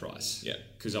to pay the price. Yeah.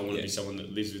 Because I want to be someone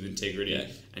that lives with integrity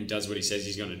and does what he says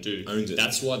he's going to do. Owns it.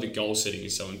 That's why the goal setting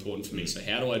is so important for me. So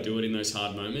how do I do it in those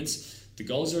hard moments? The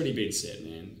goal's already been set,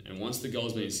 man. And once the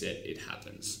goal's been set, it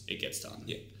happens. It gets done.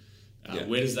 Yeah.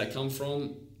 Where does that come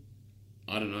from?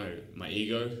 I don't know. My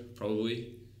ego,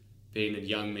 probably. Being a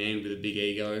young man with a big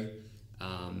ego.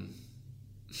 And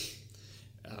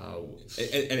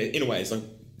in a way, it's like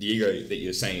the ego that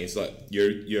you're saying is like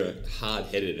you're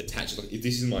hard-headed, attached. Like, if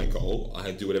this is my goal,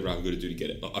 I do whatever I've got to do to get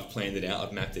it. I've planned it out,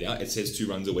 I've mapped it out. It says 2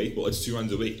 runs a week. Well, it's 2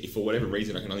 runs a week. If for whatever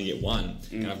reason I can only get 1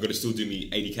 and I've got to still do me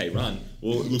 80k run,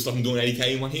 well, it looks like I'm doing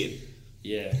 80k in one hit.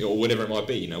 Yeah. Or whatever it might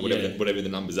be, whatever the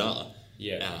numbers are.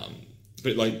 Yeah.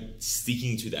 But like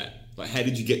sticking to that, like how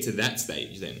did you get to that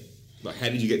stage then? Like how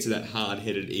did you get to that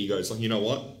hard-headed ego? It's like, you know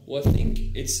what? Well, I think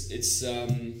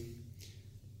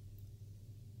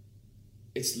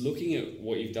it's looking at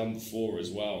what you've done before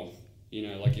as well.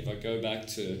 Like if I go back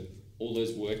to all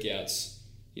those workouts,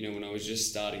 when I was just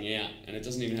starting out, and it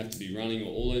doesn't even have to be running, or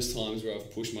all those times where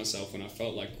I've pushed myself when I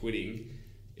felt like quitting,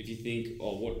 if you think,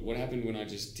 oh, what happened when I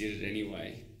just did it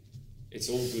anyway? It's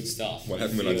all good stuff. What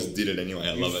happened when I just did it anyway?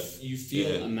 I love it. You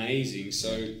feel amazing.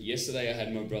 So yesterday I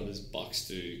had my brother's bucks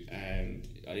do, and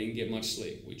I didn't get much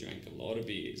sleep. We drank a lot of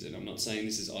beers, and I'm not saying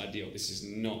this is ideal. This is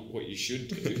not what you should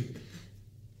do.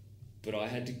 But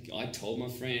I told my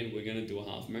friend we're going to do a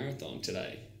half marathon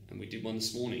today, and we did one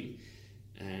this morning.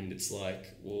 And it's like,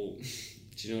 well,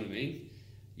 do you know what I mean?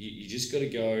 You just got to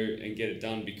go and get it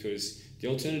done, because the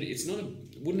alternative,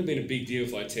 it wouldn't have been a big deal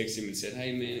if I texted him and said,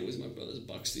 hey man, it was my brother's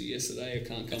bucks do yesterday, I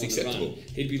can't come on the run.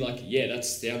 He'd be like, yeah, that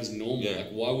sounds normal. Yeah. Like,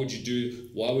 why would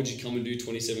you come and do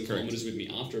 27 kilometers with me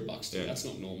after a bucks do? Yeah. That's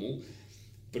not normal.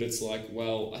 But it's like,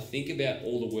 well, I think about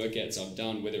all the workouts I've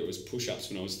done, whether it was push-ups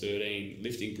when I was 13,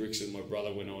 lifting bricks with my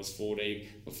brother when I was 14,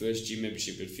 my first gym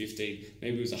membership at 15,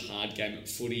 maybe it was a hard game at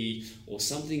footy, or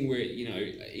something where,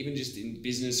 even just in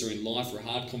business or in life, or a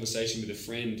hard conversation with a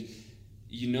friend,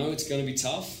 it's going to be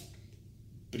tough,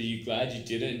 but are you glad you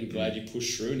did it and you're glad you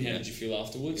pushed through, and how did you feel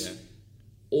afterwards? Yeah.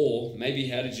 Or maybe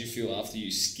how did you feel after you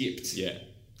skipped? Yeah.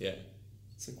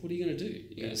 It's like, what are you going to do?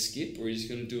 You're going to skip, or are you just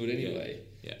going to do it anyway?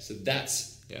 Yeah. So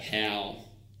that's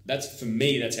for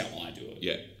me, that's how I do it.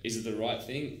 Yeah. Is it the right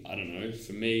thing? I don't know.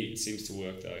 For me, it seems to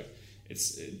work though.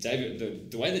 It's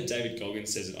the way that David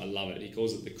Goggins says it, I love it. He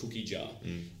calls it the cookie jar.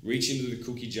 Reach into the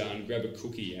cookie jar and grab a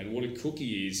cookie. And what a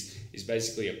cookie is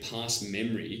basically a past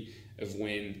memory of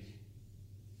when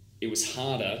it was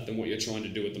harder than what you're trying to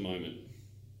do at the moment.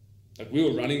 Like, we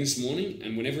were running this morning,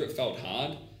 and whenever it felt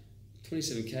hard,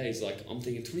 27k is like, I'm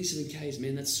thinking 27k,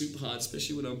 man, that's super hard,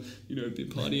 especially when I'm, been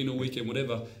partying all weekend,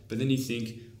 whatever. But then you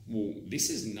think, well, this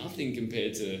is nothing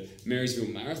compared to Marysville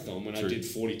Marathon when I did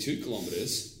 42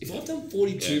 kilometers. If I've done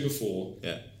 42 before,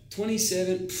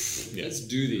 27, let's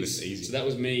do this. That's easy. So that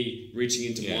was me reaching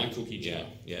into my cookie jar.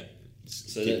 Yeah.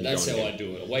 So that's how I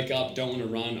do it. I wake up, don't want to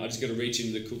run, I just got to reach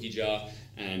into the cookie jar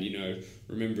and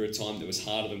remember a time that was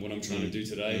harder than what I'm trying to do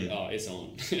today. Oh, it's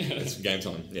on. It's game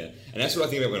time, yeah. And that's what I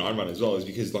think about when I run as well, is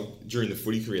because like during the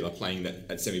footy career, like playing that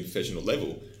at semi-professional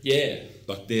level, Yeah.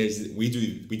 like we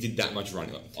did that much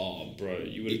running. Like, Oh, bro,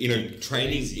 you would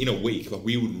training crazy. in a week, like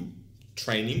we would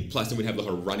training plus then we'd have like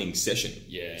a running session.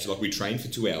 Yeah. So like we trained for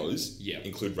 2 hours, Yeah.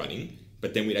 include running,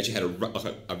 but then we'd actually had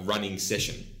a running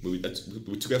session. We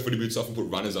took our footy boots off and put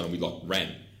runners on and we like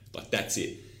ran. Like that's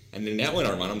it. And then now when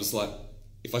I run, I'm just like,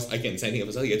 same thing,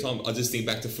 if I get time, I just think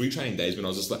back to footy training days when I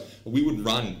was just like, we would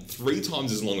run 3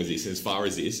 times as long as this, as far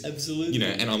as this. Absolutely.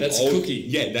 And That's old, cookie.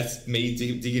 Yeah, that's me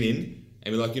digging in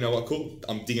and be like, you know what, cool,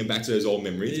 I'm digging back to those old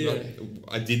memories. Yeah.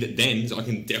 I did it then, so I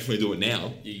can definitely do it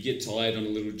now. You get tired on a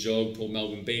little jog, Port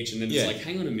Melbourne Beach, and then Yeah. it's like,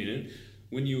 hang on a minute,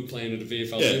 when you were playing at a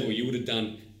VFL Yeah. level, you would have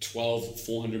done 12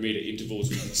 400-metre intervals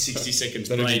with 60 seconds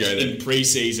Don't even break go there. in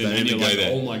pre-season, Don't and you're even like, go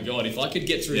there. oh my god, if I could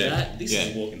get through that, this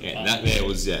is walking the park.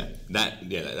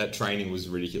 That training was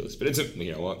ridiculous. But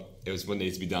you know what, it was what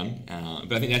needs to be done.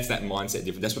 But I think that's that mindset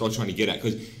difference. That's what I was trying to get at,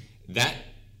 because that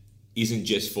isn't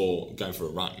just for going for a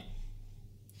run.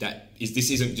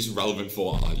 This isn't just relevant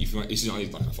for this is only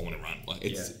like if I want to run. Like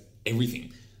it's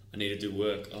everything. I need to do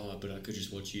work. Oh, but I could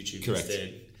just watch YouTube Correct.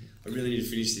 instead. I really need to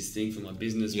finish this thing for my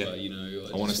business, Yeah. but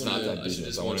I want to start that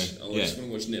business. I just want to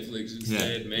watch Netflix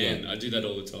instead. Man, I do that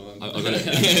all the time. I gotta,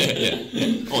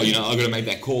 Oh, I got to make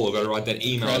that call. I got to write that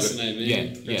email. Procrastinate, man.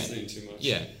 Yeah, Procrastinate too much.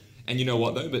 Yeah, and you know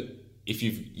what though? But if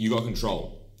you got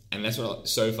control, and that's what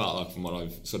so far, like from what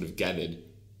I've sort of gathered,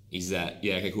 is that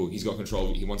okay, cool. He's got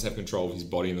control. He wants to have control of his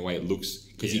body and the way it looks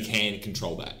because he can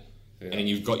control that. Yeah. And then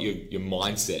you've got your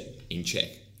mindset in check.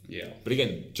 Yeah. But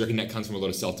again, do you reckon that comes from a lot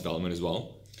of self-development as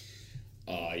well?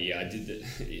 Oh, yeah, I did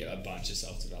a bunch of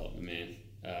self-development, man.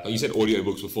 You said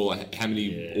audiobooks before. Like, how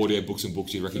many audiobooks and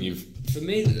books do you reckon you've For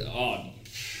me,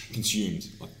 consumed?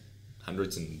 Like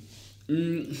hundreds and...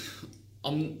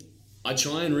 I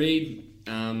try and read,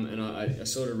 and I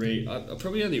sort of read. I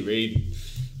probably only read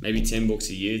maybe 10 books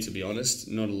a year, to be honest.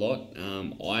 Not a lot.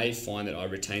 I find that I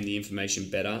retain the information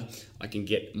better. I can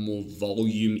get more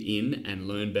volume in and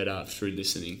learn better through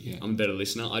listening. Yeah. I'm a better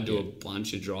listener. I do a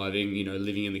bunch of driving,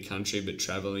 living in the country, but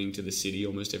traveling to the city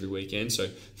almost every weekend. So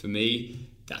for me,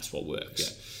 that's what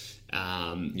works.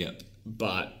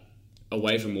 But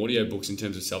away from audiobooks in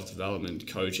terms of self-development,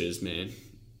 coaches, man.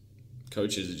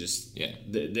 Coaches are just...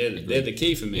 They're the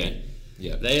key for me.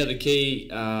 Yeah. They are the key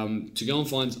to go and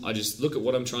find. I just look at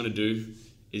what I'm trying to do,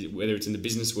 whether it's in the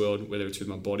business world, whether it's with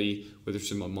my body, whether it's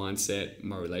with my mindset,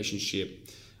 my relationship.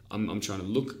 I'm trying to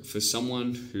look for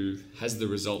someone who has the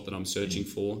result that I'm searching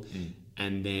for,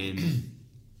 and then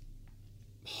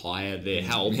hire their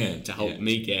help to help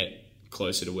me get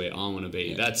closer to where I want to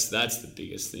be. Yeah. That's the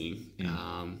biggest thing.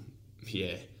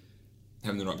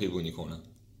 Having the right people in your corner.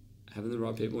 Having the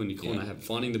right people in your corner,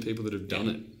 finding the people that have done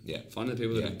it. Yeah. Finding the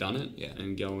people that have done it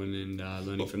and going and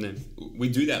learning from them. We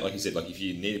do that, like you said, like if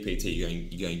you need a PT,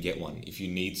 you go and get one. If you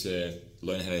need to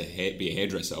learn how to be a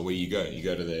hairdresser, where you go? You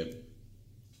go to the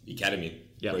academy,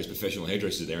 where there's professional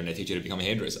hairdressers there and they teach you how to become a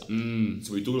hairdresser.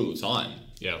 So we do it all the time.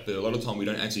 Yeah. But a lot of time we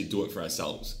don't actually do it for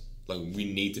ourselves. Like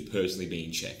we need to personally be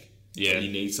in check. Yeah. So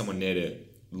you need someone there to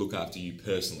look after you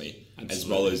personally. Absolutely. As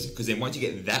well as, because then once you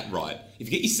get that right, if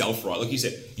you get yourself right, like you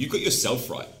said, you've got yourself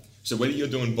right. So whether you're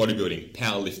doing bodybuilding,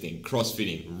 powerlifting,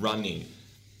 crossfitting, running,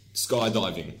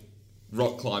 skydiving,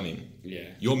 rock climbing,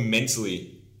 you're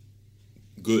mentally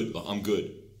good. Like I'm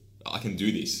good. I can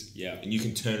do this. Yeah. And you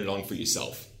can turn it on for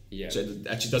yourself. Yeah. So it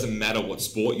actually doesn't matter what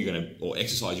sport you're gonna or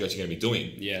exercise you're actually gonna be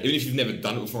doing. Yeah. Even if you've never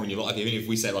done it before in your life, even if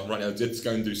we say like right now, let's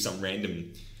go and do some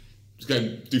random, just go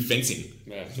and do fencing.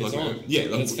 Yeah, it's like, on. Yeah,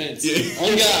 like, Let's fence. Yeah.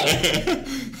 On guard.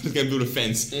 Let's go and build a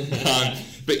fence.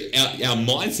 But our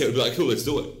mindset would be like, cool, let's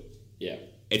do it. Yeah.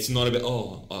 It's not about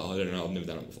I don't know, I've never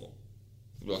done it before.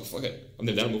 We'd be like, fuck it, I've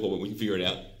never done it before, but we can figure it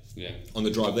out. Yeah. On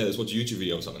the drive there, let's watch a YouTube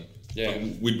video or something. Yeah.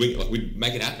 We'd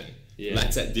make it happen. Yeah.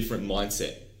 That's that different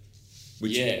mindset.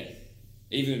 Which,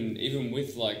 Even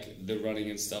with like the running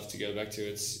and stuff, to go back to,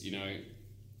 it's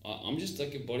I'm just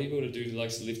like a bodybuilder dude who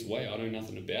likes to lift weight. I know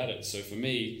nothing about it. So for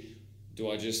me, do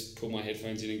I just put my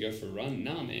headphones in and go for a run?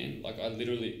 Nah, man. Like I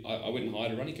went and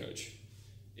hired a running coach.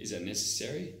 Is that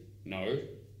necessary? No.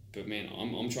 But man,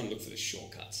 I'm trying to look for the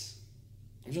shortcuts.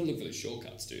 I'm trying to look for the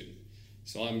shortcuts, dude.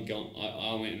 So I went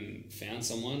and found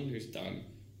someone who's done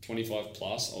 25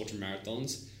 plus ultra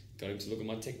marathons, got him to look at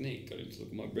my technique, got him to look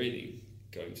at my breathing,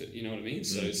 got him to, you know what I mean?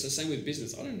 So it's the same with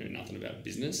business. I don't know nothing about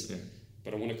business,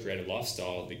 but I want to create a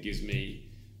lifestyle that gives me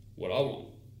what I want,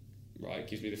 right?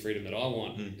 Gives me the freedom that I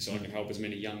want, so I can help as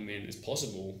many young men as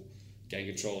possible gain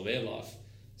control of their life.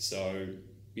 So,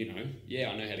 I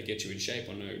know how to get you in shape.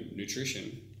 I know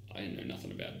nutrition. I didn't know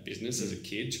nothing about business as a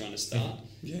kid trying to start.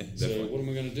 Yeah, So definitely. what am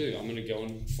I going to do? I'm going to go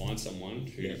and find someone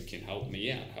who can help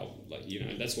me out.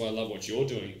 That's why I love what you're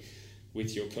doing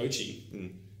with your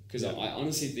coaching. Because I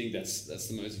honestly think that's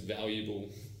the most valuable.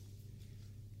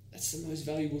 That's the most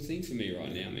valuable thing for me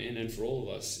right now, man, and for all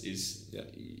of us is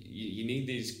you need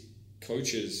these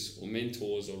coaches or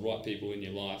mentors or right people in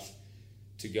your life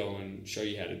to go and show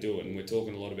you how to do it. And we're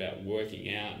talking a lot about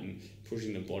working out and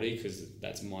pushing the body because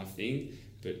that's my thing.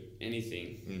 But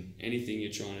anything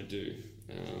you're trying to do.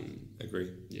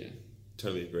 Agree. Yeah.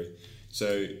 Totally agree.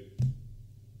 So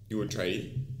you were a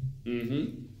tradie.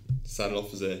 Mm-hmm. Started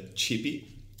off as a chippy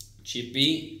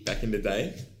Chippy, back in the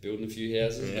day. building a few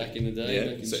houses back in the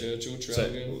day, back in Churchill,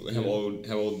 Traralgon. So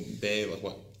how old there? Like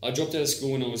what? I dropped out of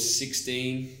school when I was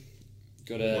 16.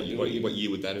 Got a What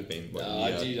year would that have been?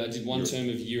 I did one term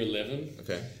of year 11.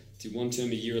 Okay. Did one term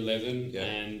of year 11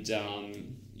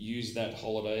 and used that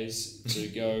holidays to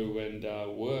go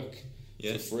and work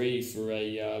for free for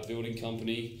a building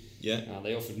company. Yeah.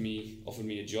 They offered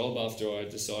me a job after I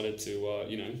decided to,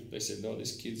 they said, no,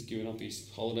 this kid's giving up his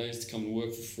holidays to come and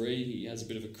work for free. He has a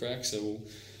bit of a crack, so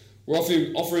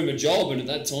we'll offer him a job. And at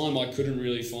that time, I couldn't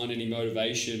really find any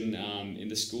motivation in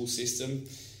the school system.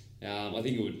 I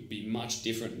think it would be much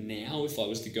different now if I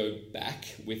was to go back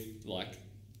with,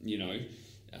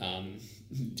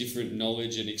 different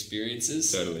knowledge and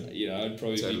experiences. Totally. I'd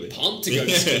probably be pumped to go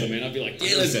to school, man. I'd be like,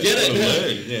 yeah, let's get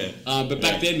it. But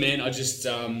back then, man, I just,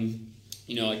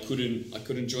 I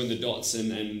couldn't join the dots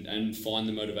and find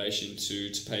the motivation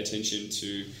to pay attention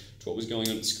to what was going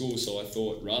on at school. So I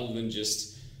thought, rather than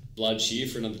just bludge here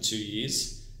for another 2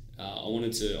 years, I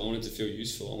wanted to feel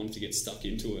useful. I wanted to get stuck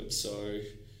into it. So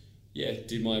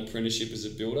did my apprenticeship as a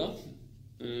builder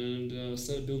and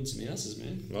started building some houses,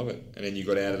 man. Love it. And then you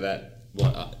got out of that.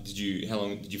 How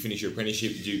long did you finish your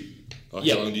apprenticeship? How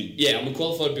long did you? Yeah, I'm a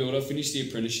qualified builder. Finished the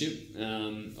apprenticeship.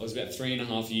 I was about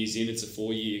 3.5 years in. It's a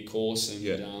 4-year course, and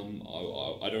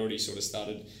I'd already sort of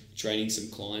started training some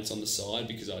clients on the side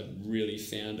because I'd really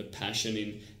found a passion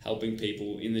in helping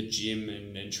people in the gym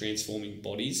and transforming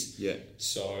bodies. Yeah.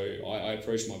 So I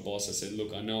approached my boss. I said,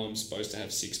 look, I know I'm supposed to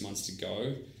have 6 months to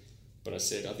go, but I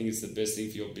said, I think it's the best thing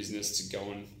for your business to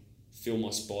go and fill my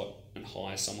spot and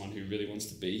hire someone who really wants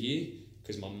to be here,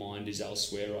 because my mind is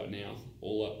elsewhere right now.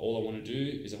 All I want to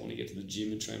do is I want to get to the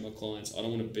gym and train my clients. I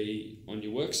don't want to be on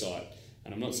your work site.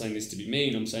 And I'm not saying this to be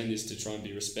mean. I'm saying this to try and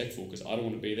be respectful, because I don't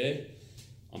want to be there.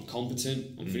 I'm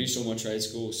competent. I'm finished all my trade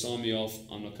school. Sign me off.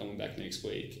 I'm not coming back next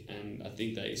week. And I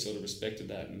think they sort of respected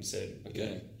that and said,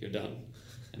 okay, you're done.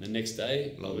 And the next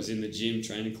day, I was in the gym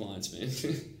training clients, man.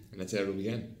 And that's how it all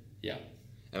began. Yeah.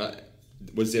 And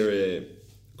was there a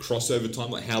crossover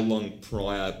time? Like how long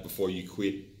prior before you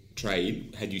quit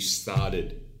trade had you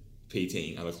started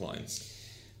PTing other clients?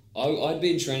 I'd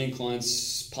been training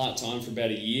clients part-time for about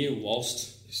a year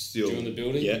whilst still doing the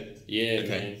building. Yeah. Yeah,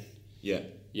 man.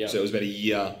 Yeah. So it was about a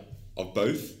year of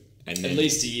both? And then, at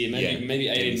least a year, maybe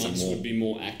 18 months more. Would be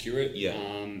more accurate.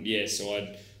 Yeah. So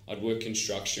I'd work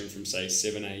construction from say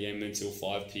 7 a.m. until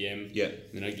 5 p.m. Yeah. And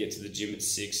then I'd get to the gym at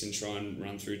 6 and try and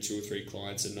run through 2 or 3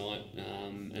 clients a night.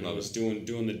 And I was doing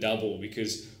the double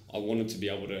because I wanted to be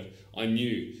able to. I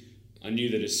knew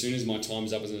that as soon as my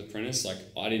time's up as an apprentice, like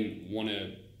I didn't want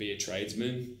to be a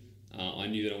tradesman. I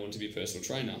knew that I wanted to be a personal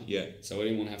trainer. Yeah. So I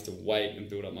didn't want to have to wait and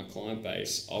build up my client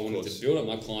base. I wanted to build up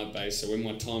my client base so when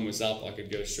my time was up, I could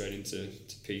go straight into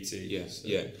PT. Yeah,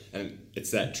 yeah. And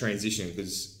it's that transition,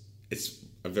 because it's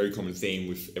a very common theme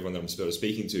with everyone that I'm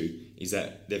speaking to, is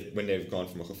that when they've gone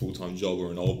from like a full-time job or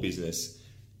an old business,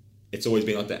 it's always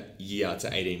been like that year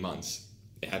to 18 months.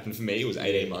 It happened for me. It was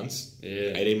 18 months.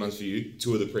 Yeah. 18 months for you.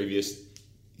 2 of the previous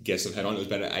guests I've had on, it was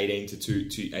about an 18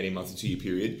 months to 2 year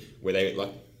period where they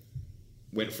like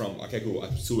went from, okay, cool,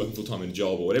 I'm still working full-time in a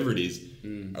job or whatever it is.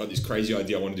 I got this crazy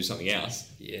idea, I want to do something else.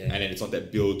 Yeah. And then it's like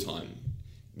that build time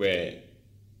where,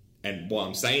 and why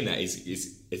I'm saying that is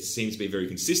it seems to be very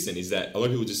consistent, is that a lot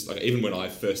of people just, like, even when I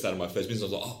first started my first business, I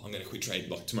was like, oh, I'm going to quit trade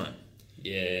like tomorrow.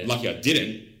 Yeah. Lucky I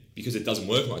didn't, because it doesn't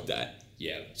work like that.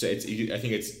 Yeah. So I think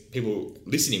it's people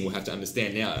listening will have to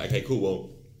understand now, okay, cool, well,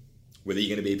 whether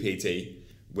you're going to be a PT,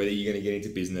 whether you're going to get into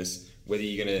business, whether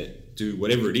you're going to do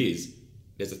whatever it is,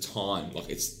 there's a time. Like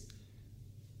it's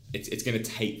going to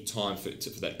take time for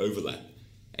that overlap.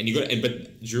 And you got,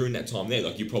 but during that time there,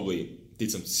 like you probably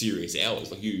did some serious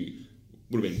hours. Like you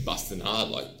would have been busting hard,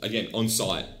 like again on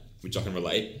site, which I can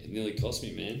relate. It nearly cost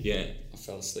me, man. Yeah. I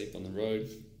fell asleep on the road,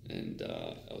 and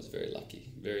I was very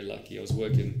lucky. Very lucky. I was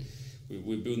working. We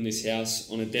were building this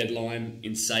house on a deadline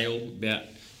in Sale, about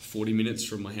 40 minutes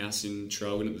from my house in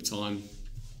Traralgon at the time,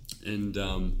 and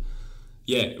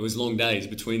Yeah, it was long days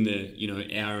between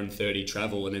the hour and 30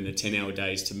 travel and then the 10-hour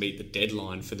days to meet the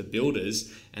deadline for the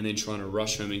builders, and then trying to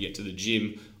rush home and get to the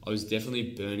gym. I was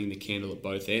definitely burning the candle at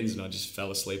both ends, and I just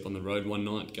fell asleep on the road one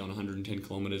night going 110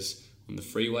 kilometres on the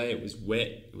freeway. It was wet,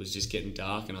 it was just getting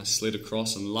dark, and I slid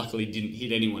across and luckily didn't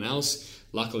hit anyone else.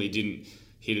 Luckily didn't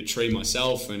hit a tree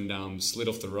myself, and slid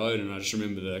off the road. And I just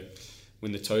remember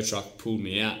when the tow truck pulled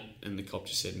me out and the cop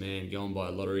just said, "Man, go and buy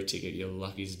a lottery ticket, you're the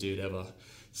luckiest dude ever."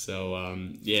 So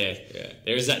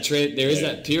there is that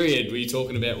that period where you're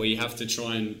talking about where you have to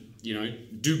try and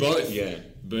do both. Yeah.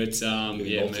 But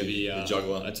maybe the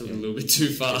juggler. I took it a little bit too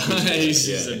far. Man. Well, we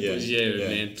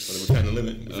found the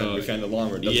limit. We found the line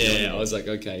where it doesn't I was like,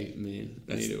 okay, man,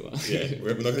 I need to.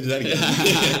 We're not going to do that again.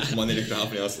 Might need a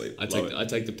half an hour sleep. I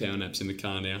take the power naps in the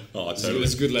car now. Oh, totally.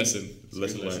 It's a good lesson.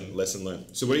 Lesson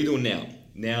learned. So what are you doing now?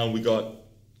 Now we got.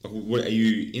 What are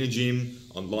you in a gym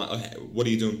online? Okay, what are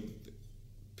you doing?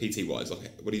 PT wise,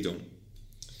 what are you doing?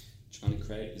 Trying to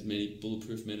create as many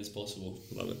bulletproof men as possible.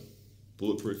 Love it.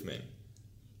 Bulletproof men.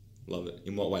 Love it.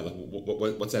 In what way? Like,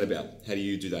 what's that about? How do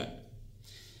you do that?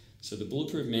 So the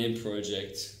Bulletproof Man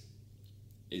Project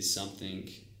is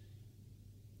something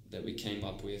that we came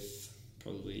up with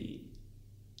probably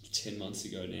 10 months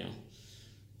ago now.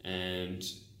 And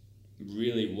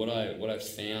really what I've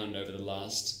found over the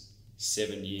last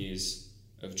 7 years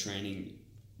of training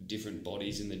different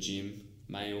bodies in the gym,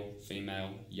 male,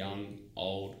 female, young,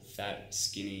 old, fat,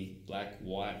 skinny, black,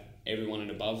 white, everyone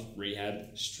and above,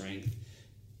 rehab, strength,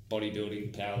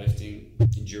 bodybuilding, powerlifting,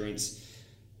 endurance.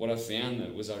 What I found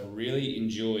that was I really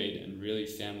enjoyed and really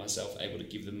found myself able to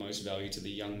give the most value to the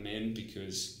young men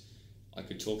because I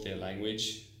could talk their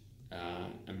language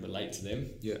and relate to them.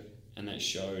 Yeah. And that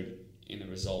showed in the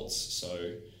results.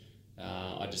 So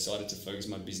I decided to focus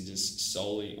my business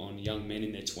solely on young men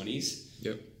in their 20s.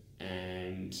 Yep.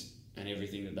 And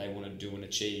everything that they want to do and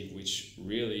achieve, which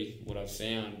really what I've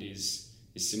found is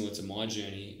similar to my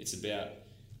journey. It's about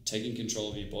taking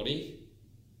control of your body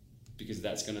because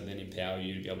that's going to then empower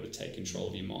you to be able to take control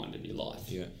of your mind and your life.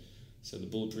 Yeah. So the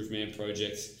Bulletproof Man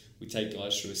Project, we take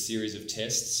guys through a series of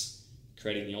tests,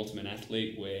 creating the ultimate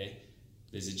athlete where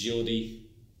there's agility,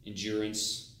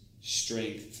 endurance,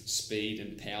 strength, speed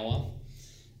and power.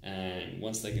 And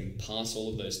once they can pass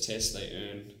all of those tests, they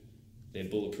earn their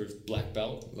Bulletproof black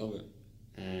belt. Love it.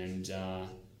 And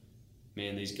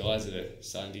man, these guys that are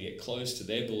starting to get close to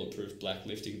their Bulletproof black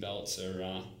lifting belts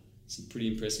are some pretty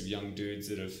impressive young dudes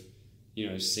that have,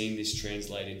 seen this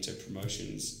translate into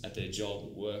promotions at their job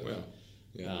at work. Wow.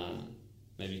 Yeah.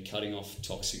 Maybe cutting off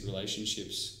toxic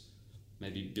relationships,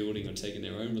 maybe building or taking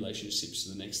their own relationships to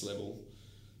the next level.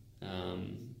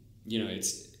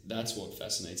 That's what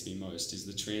fascinates me most is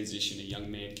the transition a young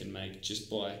man can make just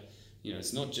by,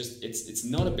 it's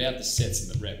not about the sets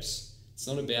and the reps. It's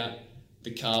not about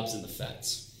the carbs and the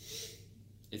fats.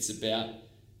 It's about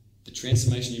the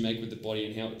transformation you make with the body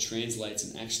and how it translates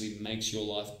and actually makes your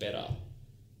life better.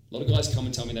 A lot of guys come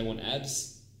and tell me they want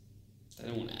abs. They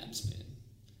don't want abs, man.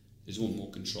 They just want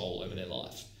more control over their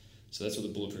life. So that's what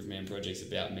the Bulletproof Man Project's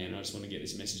about, man. I just want to get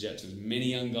this message out to as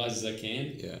many young guys as I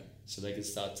can. Yeah. So they can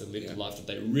start to live the life that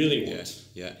they really want.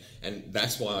 Yeah. And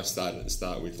that's why I started at the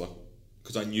start with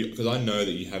because I know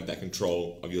that you have that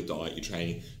control of your diet, your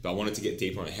training, but I wanted to get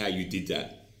deeper on how you did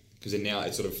that. Because then now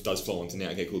it sort of does flow into now,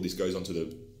 okay, cool, this goes on to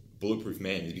the Bulletproof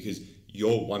Man because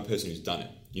you're one person who's done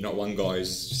it. You're not one guy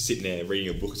who's sitting there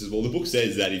reading a book and says, well, the book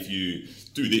says that if you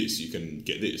do this, you can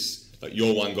get this. Like,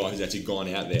 you're one guy who's actually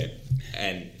gone out there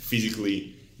and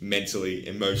physically, mentally,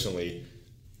 emotionally,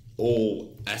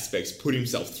 all aspects put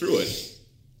himself through it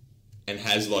and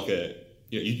has like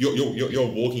you're a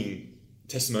walking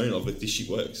testimonial of that this shit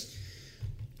works.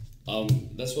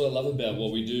 That's what I love about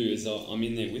what we do is I'm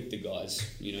in there with the guys.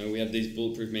 We have these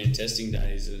Bulletproof Man testing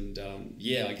days and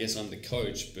I guess I'm the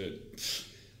coach, but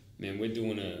man, we're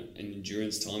doing an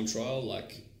endurance time trial.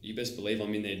 Like, you best believe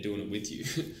I'm in there doing it with you.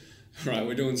 Right,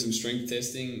 we're doing some strength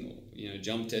testing,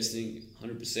 jump testing,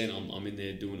 100%. I'm in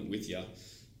there doing it with you.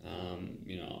 I'm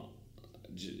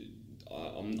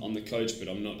the coach, but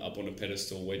I'm not up on a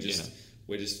pedestal. We're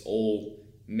just all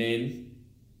men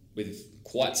with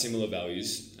quite similar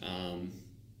values,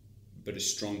 but a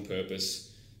strong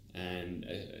purpose and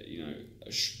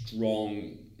a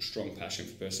strong passion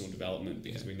for personal development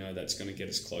because we know that's going to get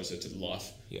us closer to the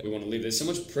life we want to live. There's so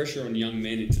much pressure on young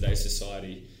men in today's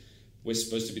society. We're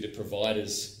supposed to be the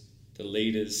providers, the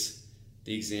leaders,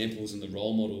 the examples and the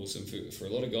role models. And for a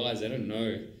lot of guys, they don't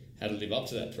know how to live up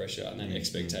to that pressure and that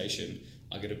expectation.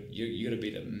 You got to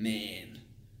be the man,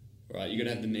 right? You got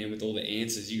to have the man with all the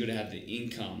answers. You got to have the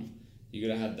income You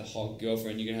gotta have the hot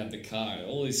girlfriend. You gotta have the car.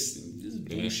 All this is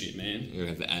bullshit, man. You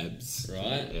have the abs,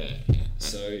 right? Yeah.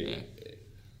 So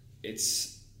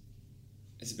it's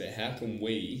about how can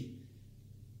we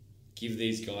give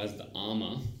these guys the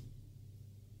armor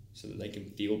so that they can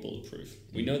feel bulletproof.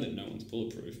 We know that no one's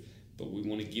bulletproof, but we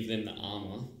want to give them the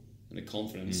armor and the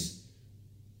confidence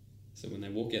so when they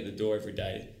walk out the door every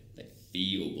day, they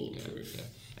feel bulletproof. Yeah.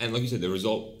 And like you said, the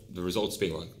results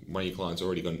being like one of your clients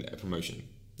already got a promotion.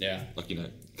 Yeah. Like, you know,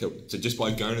 so just by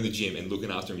going to the gym and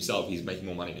looking after himself, he's making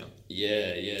more money now.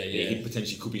 Yeah. He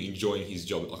potentially could be enjoying his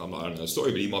job. Like, I don't know the story,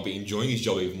 but he might be enjoying his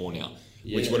job even more now.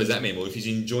 Yeah. Which, what does that mean? Well, if he's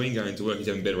enjoying going to work, he's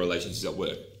having better relationships at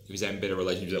work. If he's having better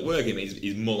relationships at work, it means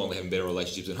he's more likely having better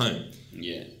relationships at home.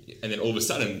 Yeah. And then all of a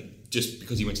sudden, just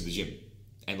because he went to the gym,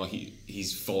 and like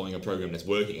he's following a program that's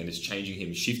working and it's changing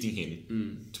him, shifting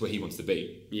him to where he wants to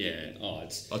be. Yeah. Oh,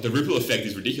 it's like the ripple effect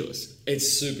is ridiculous. It's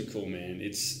super cool, man.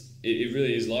 It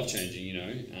really is life changing, you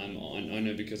know. I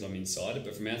know because I'm inside it,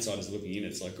 but from outsiders looking in,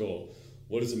 it's like, oh,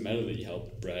 what does it matter that you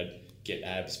helped Brad get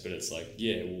abs? But it's like,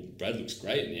 yeah, well, Brad looks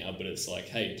great now, but it's like,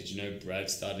 hey, did you know Brad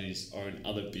started his own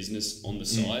other business on the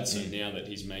side? So now that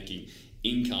he's making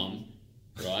income,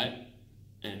 right,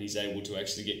 and he's able to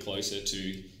actually get closer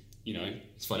to, you know,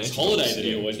 his holiday that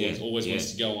he always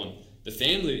wants to go on. The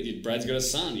family, Brad's got a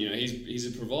son, you know, he's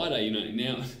a provider, you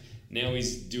know, now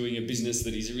he's doing a business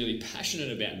that he's really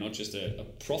passionate about, not just a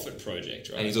profit project,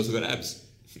 right? And he's also got abs.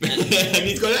 And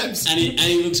he's got abs. And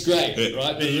he looks great,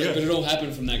 right? But it all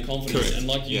happened from that confidence. Correct. And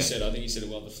like you said, I think you said it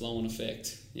well, the flow-on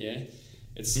effect, yeah?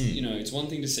 It's, you know, it's one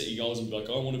thing to set your goals and be like,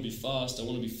 I want to be fast, I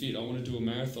want to be fit, I want to do a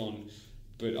marathon.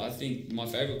 But I think my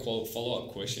favourite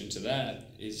follow-up question to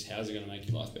that is, how's it going to make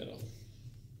your life better?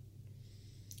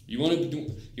 You want to do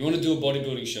a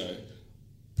bodybuilding show.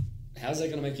 How's that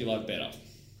going to make your life better?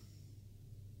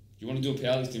 You want to do a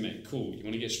powerlifting, mate? Cool. You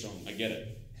want to get strong? I get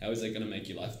it. How is that going to make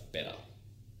your life better?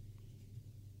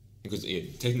 Because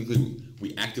technically,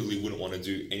 we actively wouldn't want to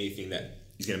do anything that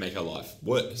is going to make our life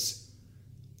worse.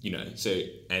 You know, so,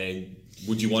 and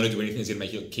would you want to do anything that's going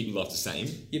to keep your life the same?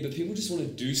 Yeah, but people just want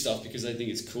to do stuff because they think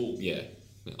it's cool. Yeah.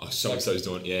 Oh, so-and-so's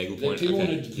doing it. Yeah, good point. People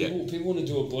want to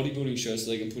do a bodybuilding show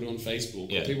so they can put it on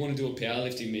Facebook. Yeah. Or people want to do a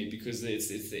powerlifting meet because it's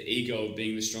the ego of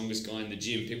being the strongest guy in the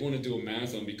gym. People want to do a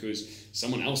marathon because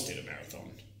someone else did a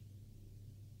marathon.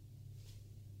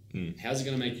 How's it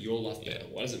going to make your life better?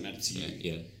 Why does it matter to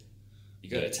you? Yeah. You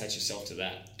got to attach yourself to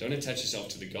that. Don't attach yourself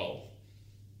to the goal.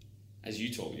 As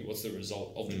you told me, what's the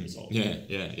result of the result? Yeah.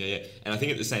 And I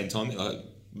think at the same time, like,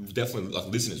 definitely, like,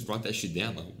 listeners, write that shit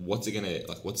down. Like, what's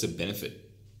the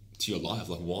benefit to your life?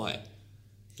 Like, why?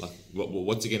 Like,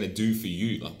 what's it gonna do for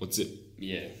you? Like, what's it?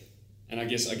 Yeah. And I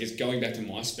guess going back to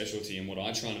my specialty and what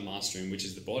I try to master in, which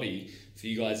is the body, for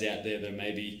you guys out there that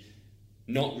may be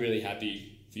not really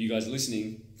happy, for you guys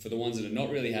listening, for the ones that are not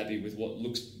really happy with what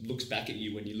looks back at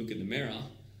you when you look in the mirror,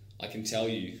 I can tell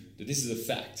you that this is a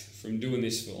fact from doing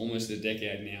this for almost a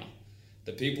decade now.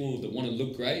 The people that want to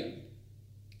look great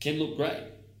can look great,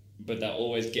 but they'll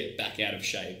always get back out of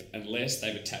shape unless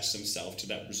they've attached themselves to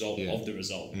that result of the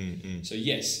result. So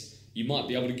yes, you might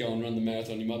be able to go and run the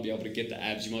marathon, you might be able to get the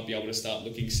abs, you might be able to start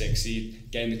looking sexy,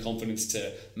 gain the confidence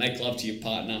to make love to your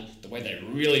partner the way they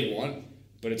really want,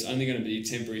 but it's only going to be a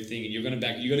temporary thing, and you're going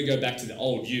to go back to the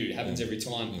old you. It happens every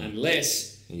time,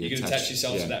 unless you can attach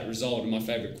yourself to that result. And my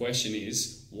favourite question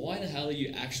is, why the hell are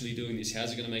you actually doing this?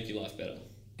 How's it going to make your life better?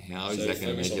 How is that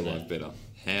going to make your life better?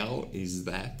 How is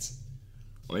that?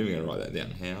 I'm even going to write that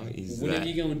down. How is that? Whenever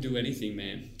you go and do anything,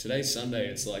 man. Today's Sunday.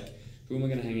 It's like, who am I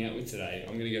going to hang out with today?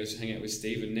 I'm going to go hang out with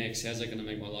Steven next. How's that going to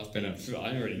make my life better?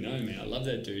 I already know, man. I love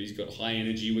that dude. He's got high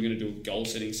energy. We're going to do a goal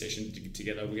setting session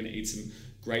together. We're going to eat some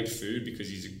great food because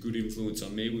he's a good influence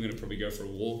on me. We're going to probably go for a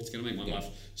walk. It's going to make my life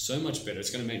so much better. It's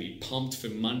going to make me pumped for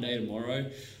Monday tomorrow.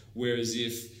 Whereas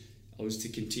if I was to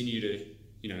continue to,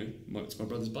 you know, it's my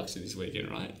brother's Bucks this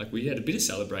weekend, right? Like, we had a bit of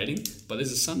celebrating, but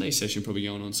there's a Sunday session probably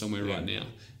going on somewhere right now.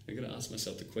 I've got to ask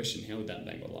myself the question, how would that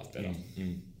make my life better?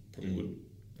 Probably wouldn't,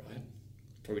 right?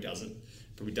 Probably doesn't.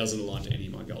 Probably doesn't align to any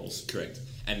of my goals. Correct.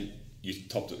 And you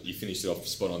finished it off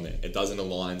spot on there. It doesn't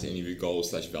align to any of your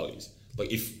goals/values.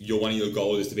 Like, if one of your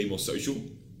goals is to be more social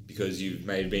because you've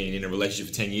been in a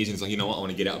relationship for 10 years and it's like, you know what, I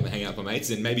want to get out and hang out with my mates,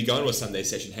 then maybe going to a Sunday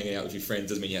session, hanging out with your friends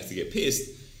doesn't mean you have to get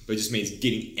pissed, but it just means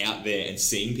getting out there and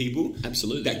seeing people.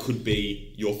 Absolutely. That could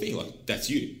be your thing. Like, that's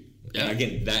you. Yeah. And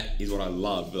again, that is what I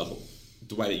love.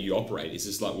 The way that you operate. It's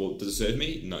just like, well, does it serve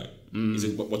me? No. Is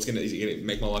it going to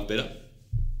make my life better?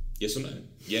 Yes or no?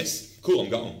 Yes. Cool, I'm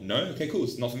going. No? Okay, cool.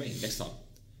 It's not for me. Next time.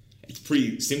 It's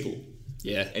pretty simple.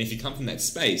 Yeah. And if you come from that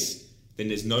space, then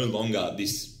there's no longer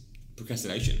this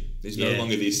procrastination. There's no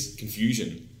longer this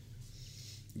confusion.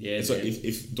 Yeah. So man.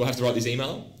 if do I have to write this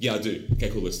email? Yeah, I do. Okay,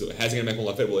 cool, let's do it. How's it going to make my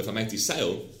life better? Well, if I make this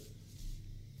sale,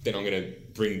 then I'm going to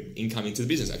bring income into the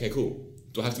business. Okay, cool.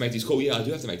 Do I have to make this call? Yeah, I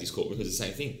do have to make this call because it's the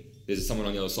same thing. There's someone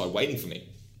on the other side waiting for me.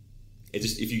 It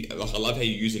just, if you, like, I love how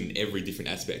you use it in every different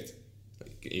aspect.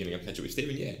 Like, you're going to go catch up with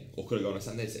Stephen? Yeah. Or could I go on a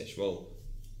Sunday sesh? Well,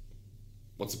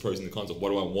 what's the pros and the cons of what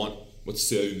do I want? What's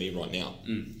serving me right now?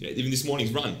 You know, even this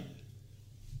morning's run.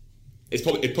 It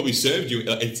probably served you.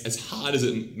 It's as hard as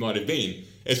it might have been.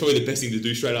 It's probably the best thing to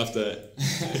do straight after,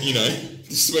 you know,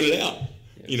 to sweat it out.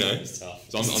 Yeah, you know, it's tough.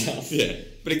 So I'm tough. yeah.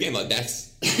 But again, like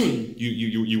that's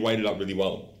you weighed it up really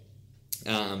well.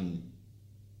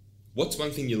 What's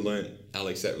one thing you learned,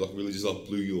 Alex, that like really just like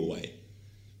blew you away?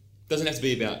 Doesn't have to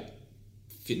be about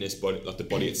fitness, body, like the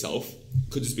body itself.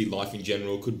 Could just be life in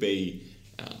general. Could be,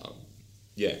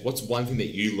 What's one thing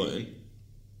that you learned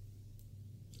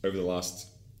over the last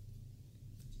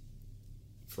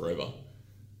forever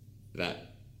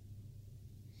that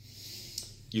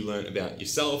you learn about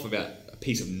yourself, about a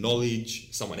piece of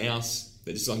knowledge, someone else,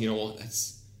 that just like, you know what,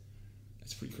 that's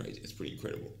pretty crazy, it's pretty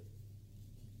incredible.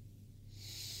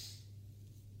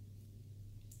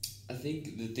 I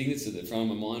think the thing that's at the front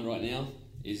of my mind right now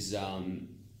is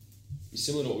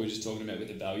similar to what we were just talking about with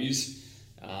the values.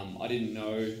 I didn't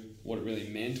know what it really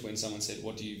meant when someone said,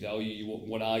 what do you value,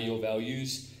 what are your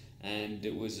values? And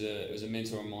it was a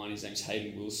mentor of mine. His name's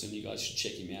Hayden Wilson. You guys should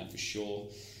check him out for sure.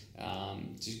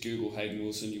 Just Google Hayden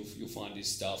Wilson. You'll find his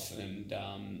stuff. And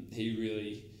he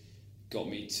really got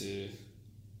me to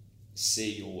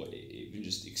see or even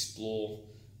just explore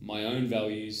my own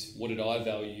values. What did I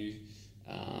value?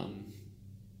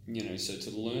 So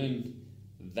to learn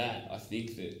that, I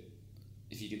think that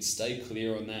if you can stay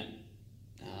clear on that,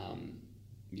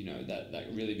 that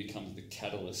really becomes the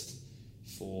catalyst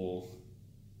for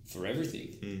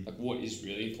everything. Like what is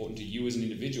really important to you as an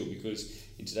individual, because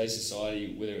in today's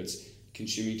society, whether it's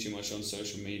consuming too much on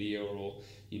social media or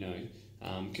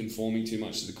conforming too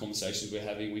much to the conversations we're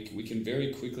having, we can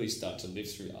very quickly start to live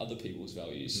through other people's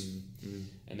values,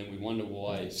 and then we wonder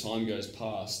why time goes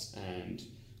past and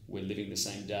we're living the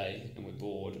same day and we're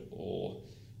bored, or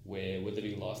we're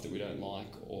living a life that we don't like,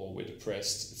 or we're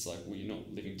depressed. It's like, well, you're not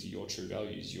living to your true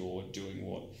values. You're doing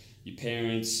what your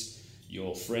parents,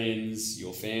 your friends,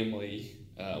 your family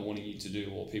are wanting you to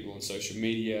do, or people on social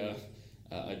media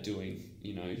are doing.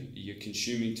 You're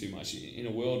consuming too much in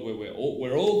a world where we're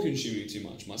all consuming too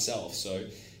much, myself. So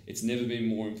it's never been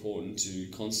more important to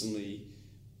constantly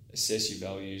assess your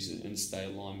values and stay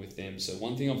aligned with them. So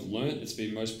one thing I've learned that's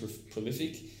been most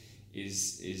prolific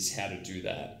is how to do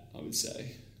that, I would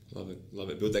say. Love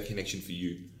it. Build that connection for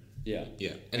you. Yeah.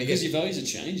 And because your values are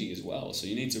changing as well, so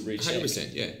you need to recheck.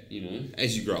 100%, yeah.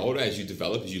 As you grow older, as you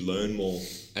develop, as you learn more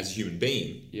as a human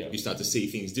being, you start to see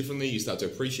things differently, you start to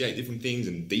appreciate different things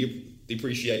and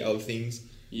depreciate other things.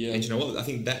 Yeah. And you know what? I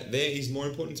think that there is more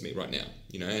important to me right now,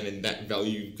 and then that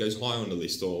value goes higher on the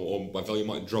list, or my value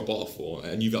might drop off, or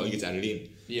a new value gets added in.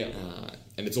 Yeah.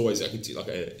 And it's always a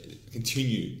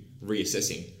continue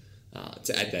reassessing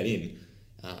to add that in.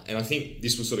 And I think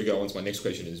this will sort of go on to my next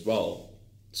question as well.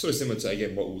 Sort of similar to,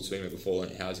 again, what we were speaking about before,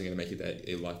 like how is it going to make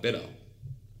your life better?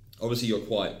 Obviously, you're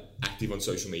quite active on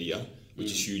social media,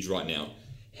 which is huge right now.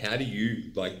 How do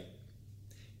you,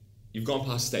 you've gone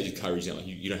past the stage of courage now.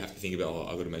 You don't have to think about,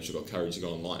 I've got to make sure I've got courage to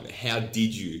go online. How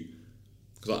did you,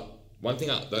 because one thing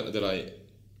that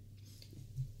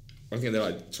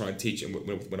I try and teach, and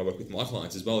when I work with my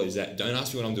clients as well, is that don't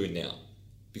ask me what I'm doing now.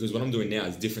 Because what I'm doing now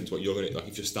is different to what you're going to,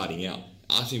 if you're starting out.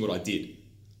 Ask me what I did.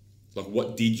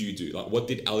 What did you do? What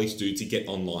did Alex do to get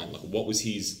online? What was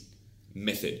his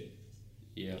method?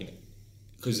 Yeah.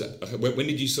 Because when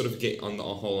did you sort of get on the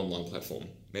whole online platform?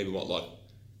 Maybe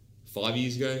 5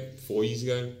 years ago, 4 years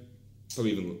ago?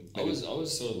 Probably even. I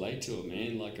was sort of late to it,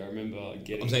 man. I remember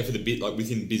getting. I'm saying for the bit,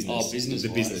 within business. Oh, business. The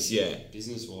business, yeah.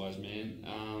 Business wise, man.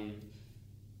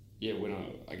 When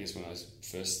I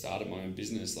first started my own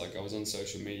business, I was on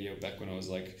social media back when I was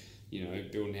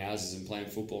building houses and playing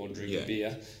football and drinking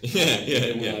beer.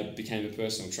 Then when I became a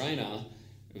personal trainer,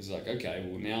 it was okay,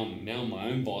 well now I'm my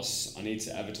own boss. I need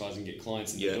to advertise and get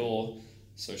clients in the door.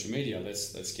 Social media,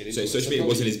 let's get into it. So social media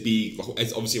wasn't as big.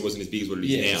 Obviously, it wasn't as big as what it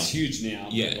is now. Yeah, it's huge now.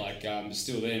 Yeah. But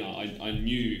still, then I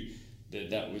knew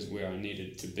that was where I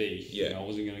needed to be. Yeah. I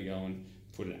wasn't going to go and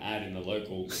put an ad in the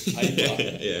local paper.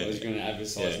 I was going to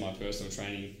advertise my personal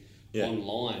training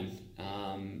online.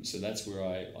 So that's where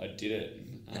I did it.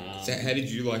 So how did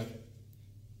you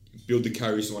build the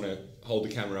courage to want to hold the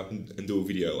camera up and do a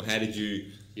video? Or how did you?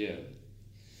 Yeah.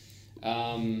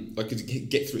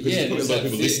 Get through. There's probably a lot of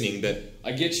people listening that.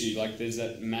 I get you. There's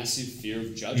that massive fear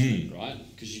of judgment, right?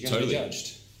 Because you're going to be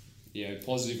judged.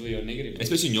 positively or negatively.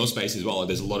 Especially in your space as well. Like,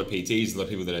 there's a lot of PTs, a lot of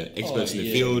people that are experts in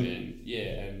the field. Man.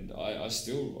 Yeah, and I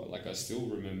still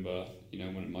remember,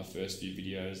 one of my first few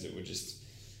videos that were just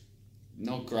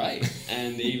not great,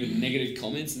 and even negative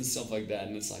comments and stuff like that.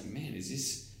 And it's like, man, is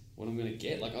this what I'm going to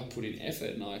get? Like, I put in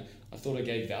effort, and I thought I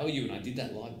gave value, and I did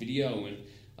that live video, and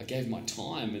I gave my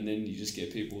time, and then you just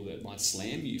get people that might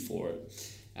slam you for it.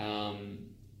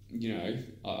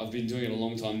 I've been doing it a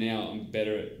long time now. I'm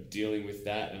better at dealing with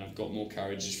that, and I've got more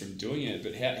courage just from doing it.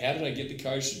 But how did I get the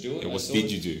courage to do it? Yeah, what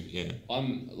did you do? Yeah.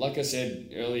 Like I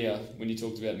said earlier when you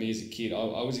talked about me as a kid,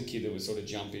 I was a kid that would sort of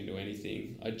jump into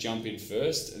anything. I'd jump in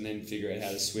first and then figure out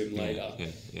how to swim later.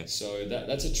 Yeah. So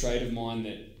that's a trait of mine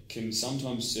that can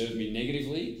sometimes serve me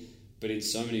negatively, but in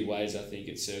so many ways I think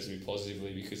it serves me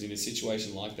positively, because in a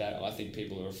situation like that, I think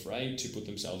people are afraid to put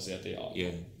themselves out there.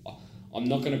 I'm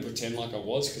not going to pretend like I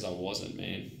was, because I wasn't,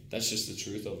 man. That's just the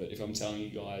truth of it. If I'm telling you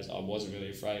guys I wasn't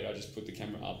really afraid, I just put the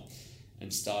camera up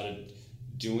and started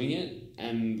doing it,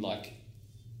 and like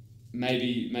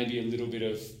maybe a little bit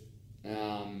of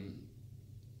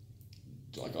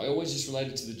like I always just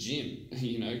related to the gym,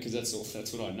 because that's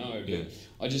what I know. But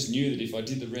I just knew that if I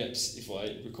did the reps, if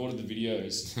I recorded the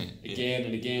videos again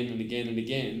and again and again and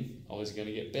again, I was going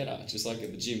to get better. Just like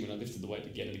at the gym, when I lifted the weight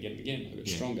again and again and again, I got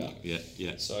stronger.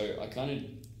 Yeah. So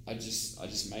I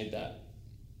just made that.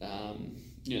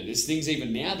 There's things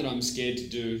even now that I'm scared to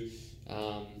do,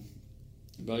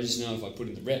 but I just know if I put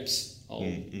in the reps,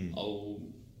 I'll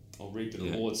reap the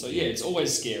reward. So it's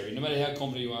always scary. No matter how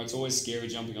confident you are, it's always scary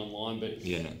jumping online. But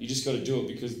you just got to do it,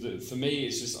 because for me,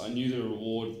 it's just I knew the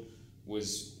reward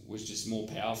was just more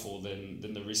powerful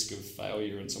than the risk of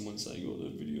failure and someone saying, "Oh,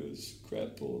 that video's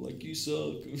crap," or like, "You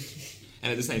suck."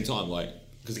 And at the same time, like,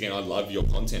 because again, I love your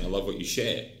content, I love what you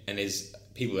share, and there's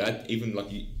people that even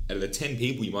like you, out of the 10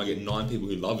 people, you might get 9 people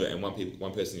who love it and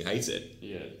one person who hates it.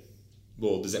 Yeah.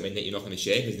 Well, does that mean that you're not going to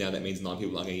share? Because now that means 9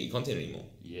 people aren't going to get your content anymore.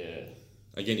 Yeah.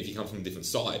 Again, if you come from a different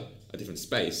side, a different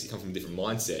space, you come from a different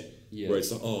mindset, where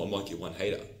it's like, oh, I might get 1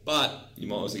 hater, but you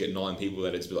might also get 9 people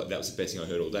that it's be like, that was the best thing I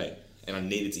heard all day, and I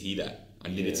needed to hear that. I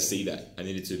needed to see that. I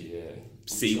needed to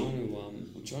see.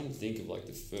 I'm trying to think of like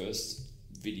the first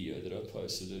video that I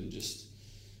posted, and just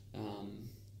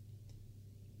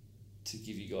to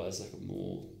give you guys like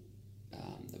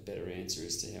a better answer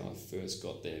as to how I first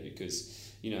got there,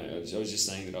 because I was just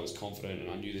saying that I was confident and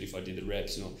I knew that if I did the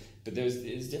reps and all, but there's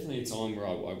definitely a time where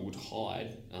I would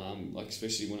hide, like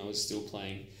especially when I was still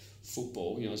playing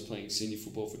football. I was playing senior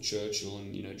football for Churchill,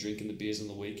 and drinking the beers on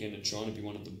the weekend and trying to be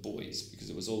one of the boys, because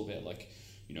it was all about like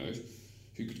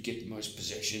who could get the most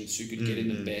possessions, who could get in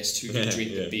the best, who could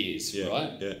drink the beers,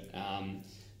 right?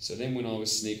 So then when I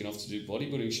was sneaking off to do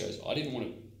bodybuilding shows, I didn't want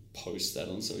to post that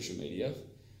on social media.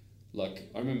 Like,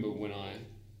 I remember when I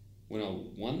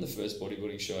won the first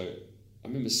bodybuilding show, I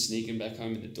remember sneaking back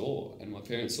home in the door, and my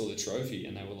parents saw the trophy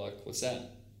and they were like, "What's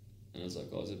that?" And I was like,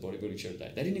 "Oh, it's a bodybuilding show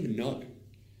today." They didn't even know.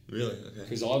 Really? Okay.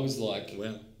 Because I was like,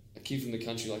 wow, a kid from the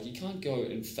country, like, you can't go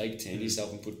and fake tan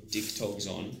yourself and put dick togs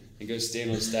on and go stand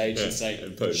on stage and say,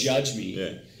 and "Judge me."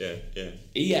 Yeah.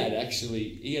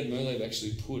 Iyad Molev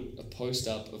actually put a post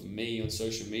up of me on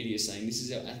social media saying, "This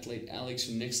is our athlete Alex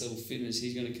from Next Level Fitness.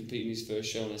 He's going to compete in his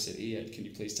first show." And I said, "Iyad, can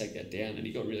you please take that down?" And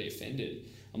he got really offended.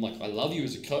 I'm like, "I love you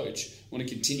as a coach. I want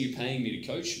to continue paying you to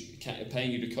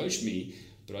coach me,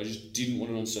 but I just didn't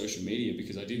want it on social media,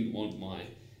 because I didn't want my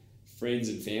friends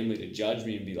and family to judge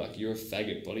me and be like, 'You're a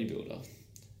faggot bodybuilder.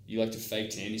 You like to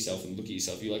fake tan yourself and look at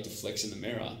yourself. You like to flex in the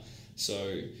mirror.'"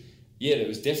 So there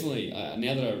was definitely,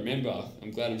 now that I remember,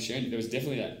 I'm glad I'm sharing it, there was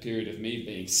definitely that period of me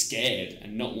being scared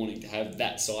and not wanting to have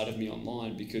that side of me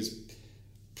online, because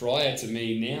prior to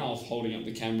me now holding up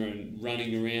the camera and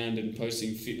running around and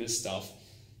posting fitness stuff,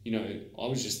 I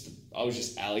was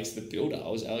just Alex the builder. I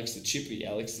was Alex the chippy,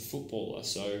 Alex the footballer.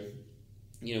 So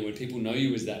when people know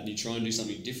you as that and you try and do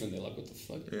something different, they're like, "What the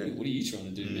fuck? Yeah. What are you trying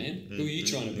to do, man? Who are you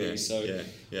trying to be?"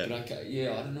 But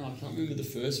I don't know. I can't remember the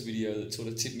first video that sort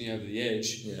of tipped me over the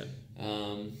edge. But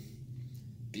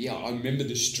I remember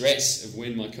the stress of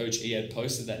when my coach Iyad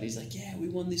posted that, and he's like, "Yeah, we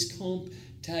won this comp,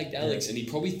 tagged Alex," and he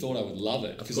probably thought I would love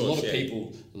it, because a lot of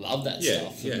people love that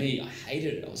stuff. For me, I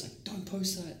hated it. I was like, "Don't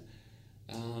post that."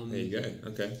 There you go.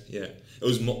 Okay, yeah. It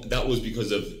was that was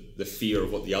because of the fear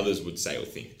of what the others would say or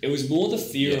think. It was more the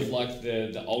fear of like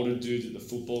the older dudes at the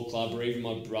football club, or even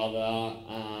my brother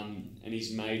and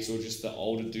his mates, or just the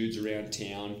older dudes around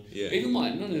town. Even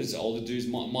none of those older dudes,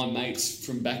 my mates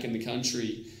from back in the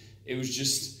country. It was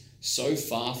just so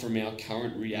far from our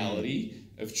current reality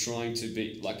of trying to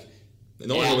be like.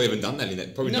 No one's ever even done that in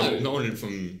that. Probably no one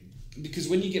from because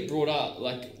when you get brought up,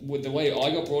 like with the way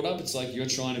I got brought up, it's like you're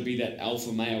trying to be that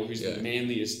alpha male who's the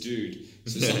manliest dude.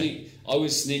 So something I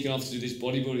was sneaking off to do this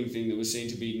bodybuilding thing that was seen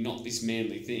to be not this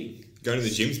manly thing. Going to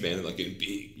the gyms, man, and like getting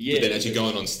big. Yeah, but then actually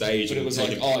going on stage. But it was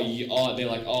like, they're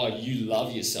like, you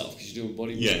love yourself because you're doing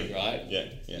bodybuilding, right? Yeah.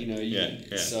 You know,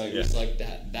 so it was like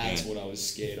that. That's what I was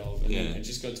scared of, and then it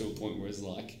just got to a point where it's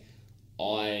like,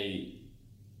 I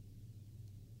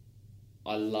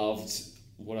loved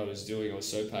what I was doing. I was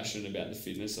so passionate about the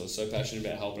fitness. I was so passionate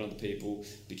about helping other people.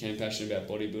 Became passionate about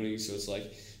bodybuilding. So it's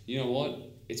like, you know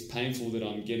what? It's painful that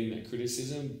I'm getting that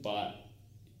criticism, but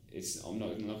it's not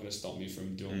going to stop me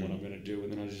from doing what I'm going to do.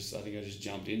 And then I think I just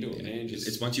jumped into it, man.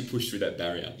 It's once you push through that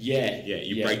barrier.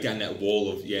 You break down that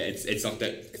wall of it's like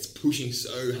that. It's pushing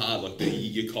so hard, like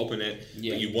you're copping it, but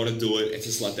you want to do it. It's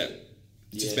just like that.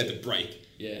 It's just about to break.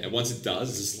 And once it does,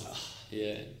 it's just like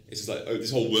it's just like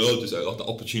this whole world, just like the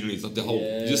opportunities, like the whole,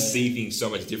 you just see things so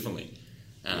much differently.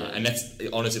 And that's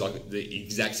honestly like the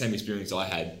exact same experience I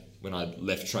had when I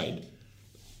left trade,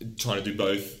 trying to do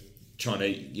both. Trying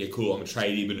to, cool, I'm a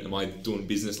tradie, but am I doing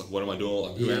business? Like, what am I doing?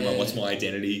 Like, who am I? What's my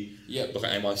identity? Like,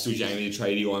 am I still Jamie the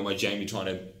tradie, or am I Jamie trying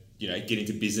to, get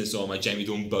into business, or am I Jamie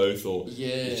doing both, or is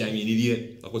Jamie an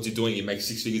idiot? Like, what's he doing? He makes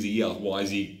 6 figures a year. Like, why is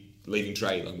he leaving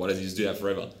trade? Like, why does he just do that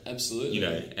forever? Absolutely.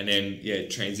 And then,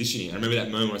 transitioning. I remember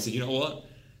that moment when I said, you know what?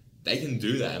 They can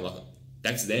do that. Like,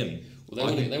 that's them.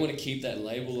 Well, they want to keep that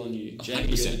label on you. Jamie,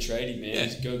 you're the tradie, man.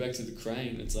 Just go back to the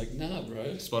crane. It's like, nah,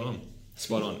 bro. Spot on.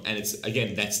 And it's,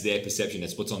 again, that's their perception.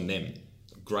 That's what's on them.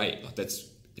 Great. Like,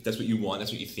 if that's what you want,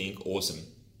 that's what you think, awesome.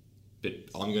 But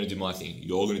I'm going to do my thing.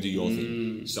 You're going to do your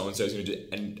thing. So-and-so's going to do it.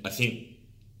 And I think,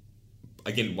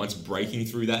 again, once breaking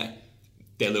through that,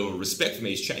 their level of respect for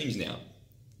me has changed now.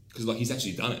 Because, like, he's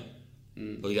actually done it.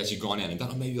 Like, he's actually gone out and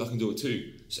done it. Maybe I can do it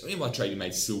too. So many of my trading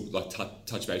mates still, like,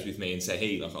 touch base with me and say,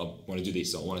 hey, like, I want to do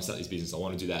this. I want to start this business. I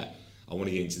want to do that. I want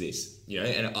to get into this.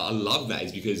 And I love that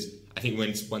is because I think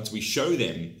once we show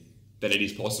them that it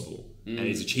is possible and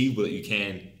it's achievable that you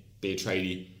can be a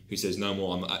tradie who says no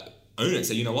more, I own it.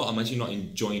 So you know what, I'm actually not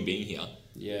enjoying being here.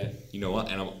 You know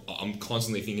what, and I'm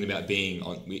constantly thinking about being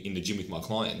in the gym with my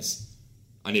clients.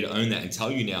 I need to own that and tell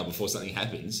you now before something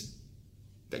happens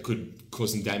that could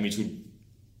cause some damage, could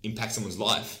impact someone's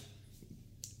life.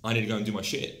 I need to go and do my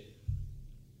shit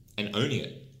and owning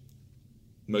it.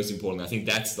 Most importantly, I think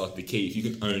that's like the key. If you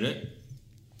can own it.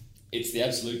 It's the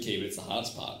absolute key, but it's the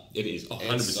hardest part. It is,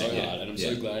 100%. It's so hard, and I'm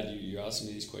so glad you're asking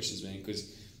me these questions, man,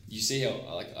 because you see how,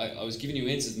 like, I was giving you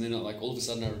answers, and then, like, all of a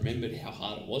sudden I remembered how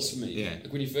hard it was for me.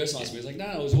 Like, when you first asked me, I was like, no,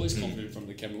 I was always confident in front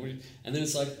of the camera. And then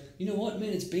it's like, you know what, man,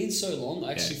 it's been so long,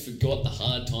 I actually forgot the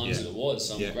hard times that it was,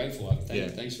 so I'm grateful.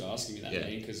 Thanks for asking me that,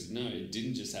 man, because, no, it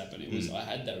didn't just happen. It was, I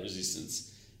had that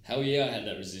resistance. Hell yeah, I had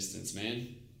that resistance,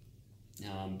 man.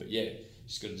 But,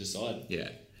 just got to decide.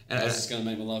 And how's this going to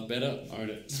make my life better? Own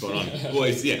it. Spot on. Well,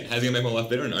 how's it going to make my life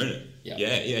better and own it?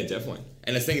 Yeah, definitely.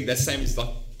 And I think that's the same as like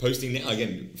posting now,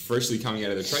 again, freshly coming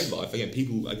out of the trade life.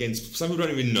 Again, some people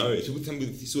don't even know. People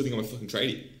still think I'm a fucking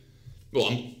tradie. Well,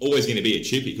 I'm always going to be a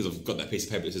chippy because I've got that piece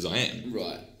of paper that says I am.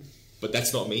 Right. But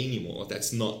that's not me anymore.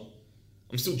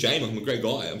 I'm still Jamie. I'm a great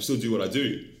guy. I'm still do what I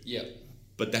do.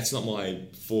 But that's not my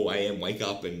 4 a.m. wake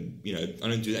up and, I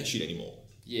don't do that shit anymore.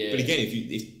 But again,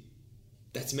 if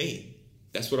that's me.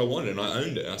 That's what I wanted, and I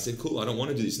owned it. And I said, cool, I don't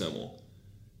want to do this no more.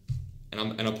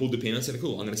 And I pulled the pin and I said,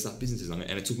 cool, I'm going to start businesses. And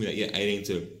it took me 18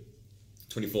 to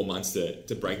 24 months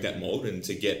to break that mold and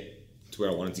to get to where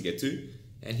I wanted to get to.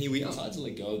 And here we are. It's hard to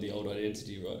let go of the old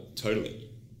identity, right? Totally.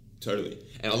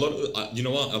 And a lot of, you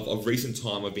know what, of recent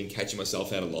time, I've been catching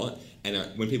myself out a lot. And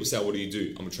when people say, what do you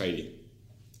do? I'm a tradie.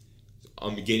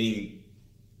 I'm getting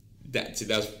that. So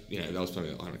that was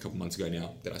probably a couple months ago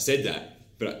now that I said that.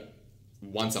 But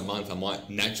once a month, I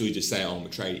might naturally just say, I'm a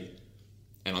tradie.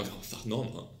 And I go, fuck, no,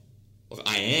 I'm not. Like,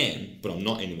 I am, but I'm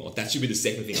not anymore. That should be the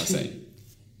second thing I say.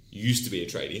 Used to be a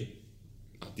tradie.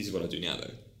 This is what I do now,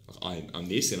 though. Like, I'm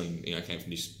this, and I came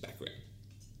from this background.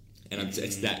 And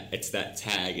it's that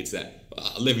tag, it's that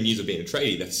 11 years of being a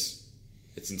tradie,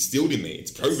 it's instilled in me, it's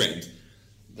programmed.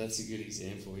 That's a good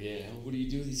example, yeah. What do you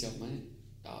do with yourself, mate?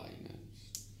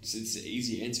 It's an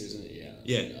easy answer, isn't it?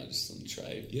 Yeah. Just on the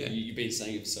trade. Yeah. You've been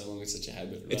saying it for so long, it's such a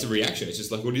habit. Right? It's a reaction. It's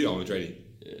just like, what do you do? I'm a tradie.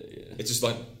 Yeah. It's just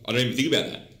like, I don't even think about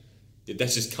that. That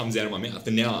just comes out of my mouth.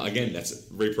 And now, again, that's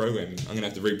reprogramming. I'm going to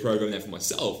have to reprogram that for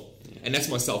myself. Yeah. And that's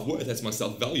my self-worth. That's my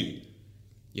self-value.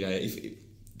 If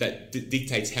that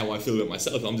dictates how I feel about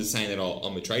myself. I'm just saying that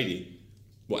I'm a tradie.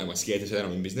 What, am I scared to say that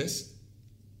I'm in business?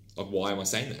 Like, why am I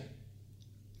saying that?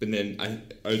 But then,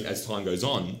 as time goes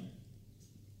on,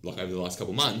 like over the last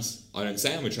couple of months, I don't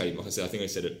say I'm a tradie. Like I said, I think I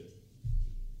said it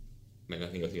maybe I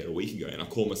think it a week ago, and I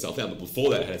called myself out. But before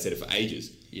that, I had said it for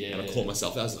ages. Yeah. And I called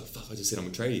myself out. I was like, fuck, I just said I'm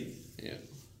a tradie. Yeah.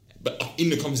 But in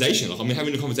the conversation, like I'm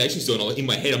having a conversation still, and in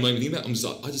my head, I'm not even thinking about it. I'm just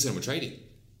like, I just said I'm a tradie.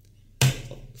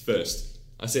 First,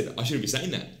 I said, I shouldn't be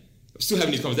saying that. I'm still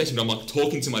having this conversation, but I'm like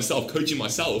talking to myself, coaching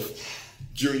myself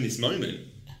during this moment,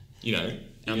 you know?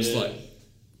 And I'm just like,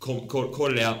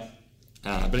 caught it out.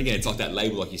 But again, it's like that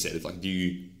label, like you said. It's like,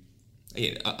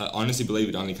 I honestly believe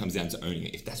it only comes down to owning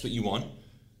it. If that's what you want,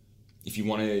 if you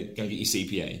want to go and get your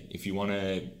CPA, if you want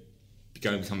to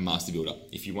go and become a master builder,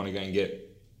 if you want to go and get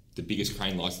the biggest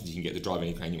crane license you can get to drive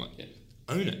any crane you want,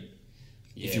 own it.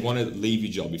 Yeah. If you want to leave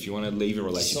your job, if you want to leave a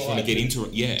relationship, if you want to get into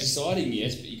it, deciding,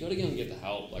 yes, but you got to go and get the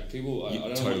help. Like people, I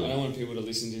don't want people to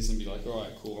listen to this and be like, all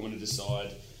right, cool, I'm going to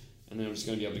decide, and then I'm just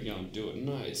going to be able to go and do it.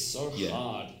 No, it's so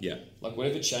hard. Yeah. Like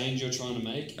whatever change you're trying to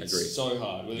make, it's so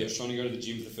hard. Whether it's trying to go to the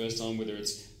gym for the first time, whether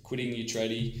it's quitting your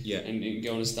tradie and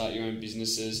going to start your own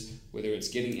businesses, whether it's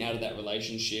getting out of that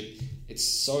relationship, it's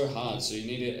so hard. So you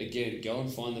need to, again, go and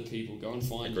find the people, go and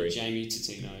find your Jamie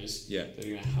Tatinos that are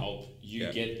going to help you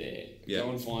get there. Go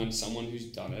and find someone who's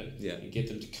done it and get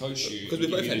them to coach you. Because we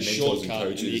both had mentors and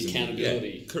coaches. And the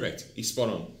accountability. Correct. You're spot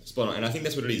on. And I think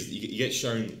that's what it is. You get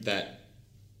shown that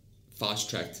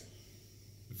fast-tracked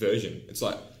version. It's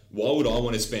like, why would I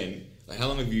want to spend, like how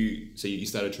long have you, so you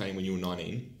started training when you were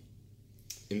 19,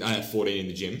 and I had 14 in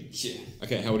the gym? Yeah.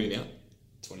 Okay, how old are you now?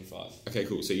 25. Okay,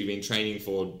 cool. So you've been training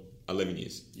for 11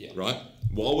 years. Yeah. Right?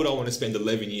 Why would I want to spend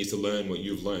 11 years to learn what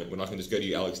you've learned when I can just go to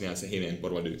you, Alex, now and say, hey man, what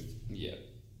do I do? Yeah.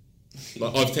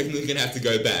 Like, I'm technically going to have to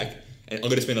go back, and I'm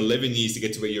going to spend 11 years to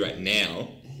get to where you're at now.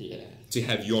 Yeah. To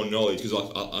have your knowledge, because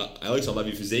Alex, I love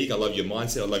your physique, I love your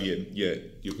mindset, I love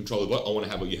your control of what I want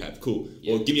to have what you have. Cool.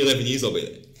 Yeah. Well, give me 11 years, I'll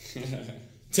be there.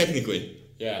 Technically.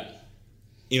 Yeah.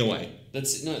 In a way.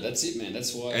 That's it, man.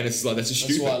 That's why. And it's like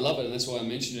that's why I love it, and that's why I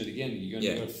mentioned it again. You're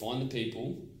going to find the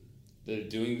people that are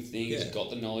doing the things, got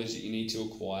the knowledge that you need to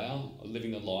acquire, or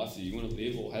living the life that you want to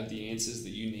live, or have the answers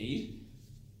that you need.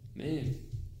 Man.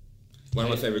 One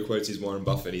of my favorite quotes is Warren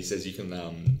Buffett. He says you can.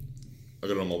 I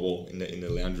got it on my wall in the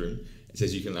lounge room. It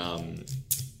says you can learn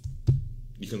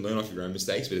off your own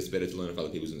mistakes, but it's better to learn off other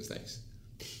people's mistakes.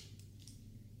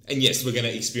 And yes, we're going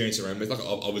to experience our own mistakes. Like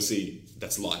obviously,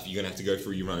 that's life. You're going to have to go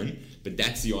through your own. But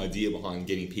that's the idea behind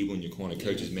getting people in your corner,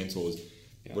 coaches, mentors,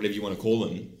 whatever you want to call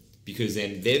them, because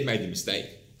then they've made the mistake.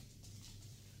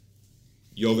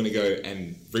 You're going to go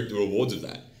and reap the rewards of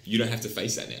that. You don't have to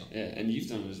face that now. Yeah, and you've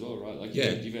done it as well, right? Like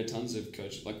you've had tons of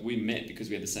coaches. Like we met because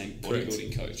we had the same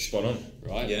bodybuilding coach. Spot on.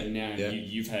 Right? Yeah. And now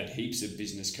you've had heaps of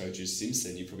business coaches since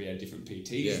then. You've probably had different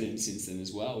PTs then since then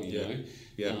as well, you know?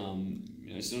 Yeah.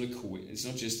 You know, it's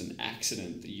not just an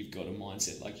accident that you've got a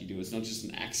mindset like you do. It's not just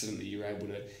an accident that you're able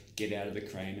to get out of the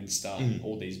crane and start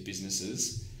all these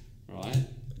businesses, right?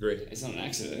 Agreed. It's not an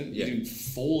accident. You didn't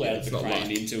fall out of the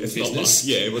crane into a business. Not luck.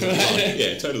 Yeah, it wasn't luck.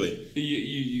 Yeah, totally.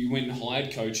 You went and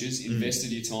hired coaches,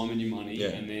 invested your time and your money,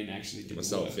 and then actually did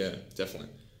the work. Yeah, definitely.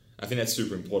 I think that's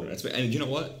super important. And you know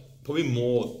what? Probably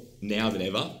more now than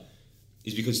ever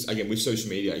is because, again, with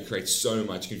social media, it creates so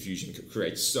much confusion,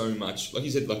 creates so much, like you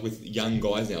said, like with young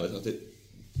guys now,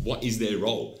 what is their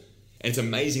role? And it's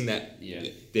amazing that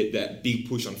that big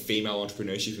push on female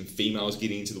entrepreneurship and females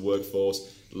getting into the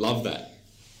workforce. Love that.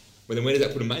 But then where does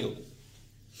that put a male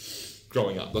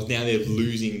growing up? Like now they're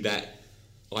losing that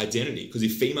identity. Because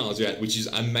if females are out, which is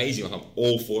amazing, like I'm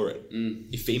all for it.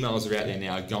 If females are out there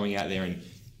now, going out there and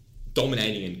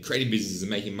dominating and creating businesses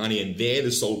and making money, and they're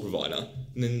the sole provider,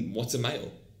 then what's a male?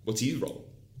 What's his role?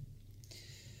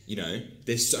 You know,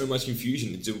 there's so much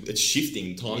confusion. It's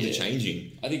shifting. Times are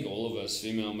changing. I think all of us,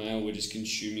 female, male, we're just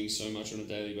consuming so much on a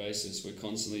daily basis. We're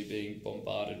constantly being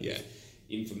bombarded with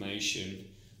information.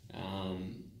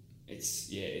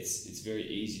 It's very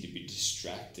easy to be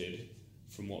distracted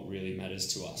from what really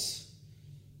matters to us.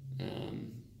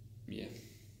 It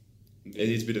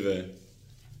is a bit of a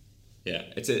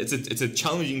it's a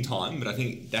challenging time, but I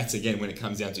think that's again when it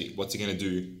comes down to what's it going to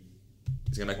do.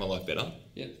 It's going to make my life better.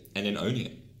 Yeah. And then owning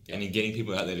it, and then getting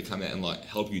people out there to come out and like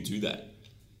help you do that,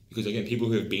 because again, people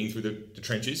who have been through the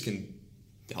trenches can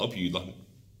help you like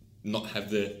not have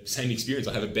the same experience,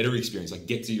 like have a better experience, like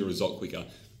get to your result quicker.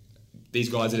 These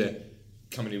guys that are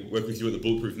coming to work with you at the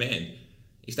Bulletproof Man,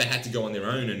 if they had to go on their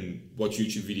own and watch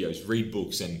YouTube videos, read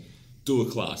books and do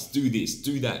a class, do this,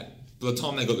 do that, by the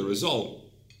time they got the result,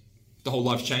 the whole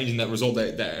life's changed and that result,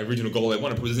 that original goal they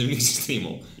wanted probably doesn't even exist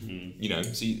anymore. You know,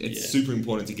 so it's super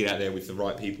important to get out there with the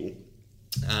right people.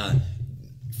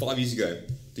 5 years ago,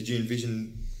 did you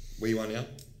envision where you are now?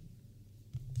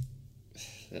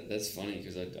 That's funny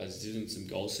because I was doing some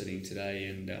goal setting today,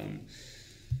 and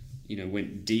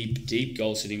went deep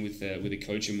goal setting with a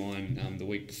coach of mine the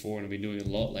week before, and I've been doing it a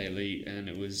lot lately. And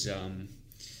it was,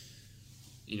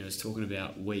 it's talking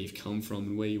about where you've come from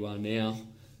and where you are now.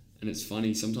 And it's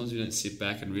funny, sometimes we don't sit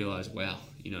back and realise, wow,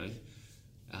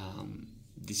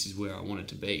 this is where I want it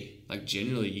to be. Like,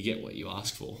 generally, you get what you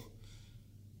ask for.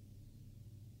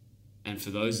 And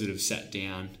for those that have sat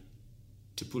down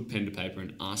to put pen to paper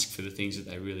and ask for the things that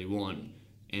they really want,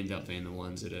 end up being the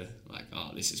ones that are like,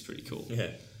 oh, this is pretty cool.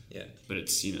 Yeah. But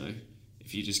it's,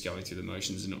 if you're just going through the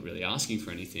motions and not really asking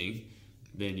for anything,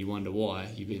 then you wonder why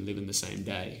you've been living the same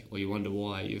day, or you wonder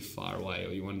why you're far away,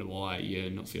 or you wonder why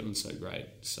you're not feeling so great.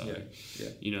 So,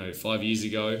 5 years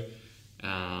ago,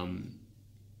 I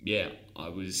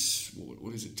was,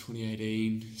 what is it,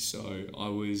 2018? So I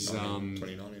was...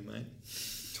 2019, mate.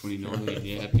 2019,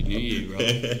 yeah, Happy New Year, bro.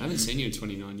 I haven't seen you in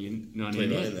 2019 yet.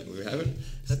 We haven't.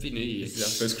 Happy New Year. This is our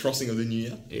first crossing of the new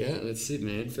year. Yeah, that's it,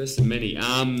 man. First of many.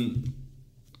 5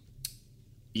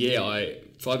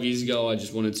 years ago, I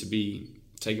just wanted to be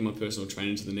taking my personal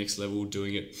training to the next level,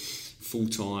 doing it full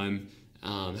time,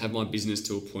 have my business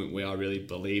to a point where I really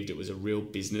believed it was a real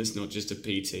business, not just a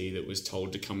PT that was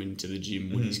told to come into the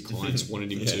gym when his clients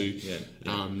wanted him to.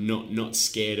 Not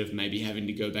scared of maybe having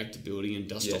to go back to building and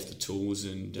dust off the tools.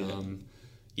 And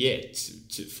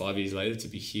 5 years later to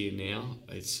be here now,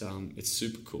 it's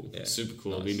super cool. Yeah. It's super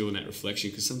cool. Nice. I've been doing that reflection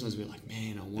because sometimes we're like,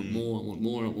 man, I want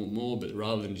more. But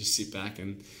rather than just sit back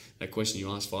and that question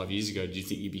you asked 5 years ago, do you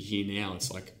think you'd be here now?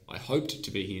 It's like, I hoped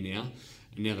to be here now.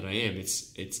 And now that I am,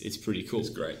 it's pretty cool. It's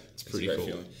great. It's pretty a great cool.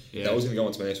 Feeling. Yeah. That was going to go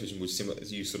on to my next question, was similar,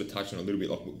 as you sort of touched on a little bit.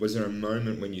 Like, was there a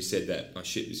moment when you said that, oh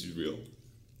shit, this is real?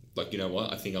 Like, you know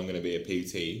what? I think I'm going to be a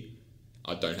PT.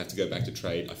 I don't have to go back to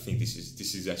trade. I think this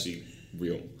is actually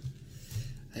real.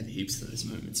 I had heaps of those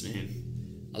moments,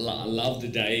 man. I love the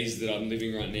days that I'm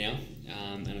living right now,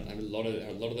 and I have a lot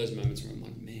of those moments where I'm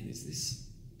like, man, is this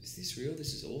real?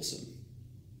 This is awesome.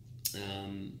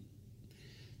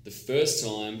 The first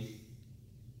time.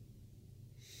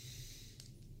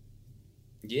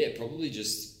 Yeah, probably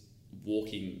just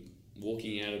walking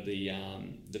out of the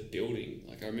building.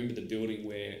 Like, I remember the building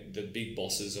where the big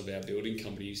bosses of our building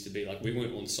company used to be. Like, we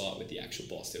weren't on site with the actual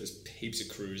boss. There was heaps of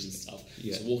crews and stuff.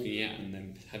 Yeah. So walking out and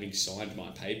then having signed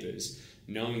my papers,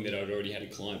 knowing that I'd already had a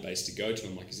client base to go to,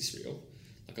 I'm like, is this real?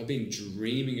 Like, I've been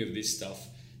dreaming of this stuff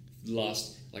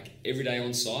every day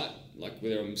on site. Like,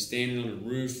 whether I'm standing on a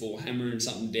roof or hammering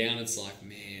something down, it's like,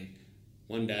 man,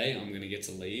 one day I'm going to get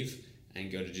to leave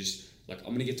and go to just... Like,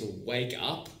 I'm going to get to wake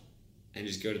up and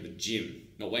just go to the gym.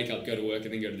 Not wake up, go to work,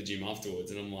 and then go to the gym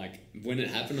afterwards. And I'm like, when it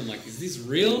happened, I'm like, is this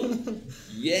real?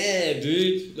 Yeah,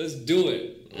 dude, let's do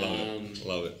it.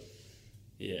 Love it.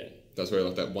 Yeah. That's where,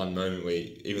 like, that one moment where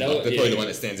probably the one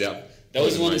that stands out. That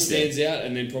was the one that stands out,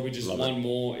 and then probably just one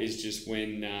more is just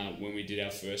when we did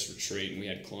our first retreat and we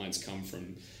had clients come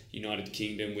from United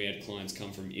Kingdom, we had clients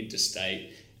come from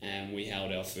interstate, and we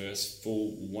held our first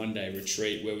full one-day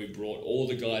retreat where we brought all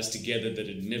the guys together that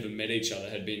had never met each other,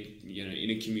 had been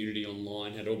in a community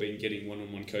online, had all been getting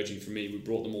one-on-one coaching from me. We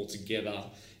brought them all together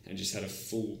and just had a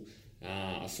full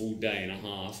day and a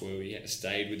half where we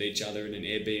stayed with each other in an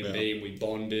Airbnb and we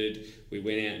bonded. We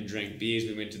went out and drank beers.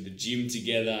 We went to the gym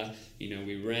together.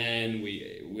 We ran.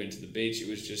 We went to the beach. It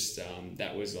was just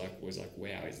that was like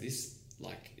wow, is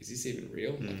this even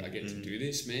real? Like, I get to do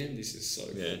this, man. This is so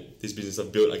cool. Yeah, this business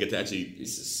I've built, I get to actually...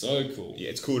 This is so cool. Yeah,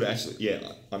 it's cool to actually...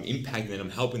 I'm impacting them, I'm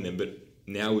helping them, but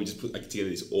now we just put together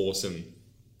this awesome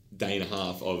day and a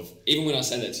half of... Even when I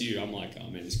say that to you, I'm like, oh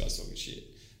man, this guy's talking shit.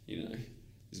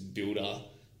 This builder,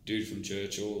 dude from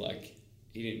Churchill, like,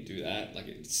 he didn't do that. Like,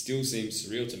 it still seems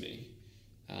surreal to me.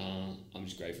 I'm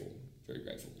just grateful, very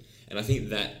grateful. And I think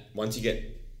that once you get...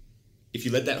 If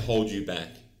you let that hold you back,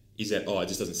 is that, it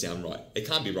just doesn't sound right. It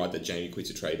can't be right that Jamie quits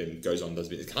a trade and goes on and does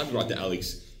business. It can't be right that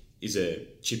Alex is a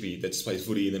chippy that just plays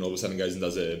footy and then all of a sudden goes and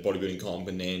does a bodybuilding comp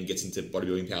and then gets into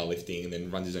bodybuilding, powerlifting, and then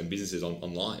runs his own businesses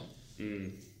online.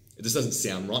 It just doesn't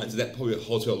sound right. So that probably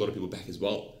holds a lot of people back as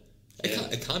well.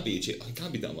 It can't be a chip. It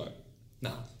can't be done like,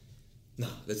 nah.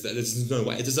 There's no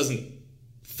way. It just doesn't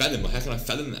fathom. How can I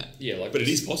fathom that? Yeah, but it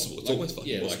is possible. It's always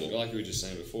fucking possible. Like we were just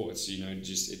saying before, it's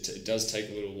it does take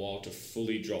a little while to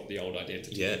fully drop the old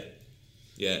identity.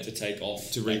 Yeah. To take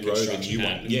off, to regrow the new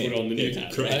one, and put on the new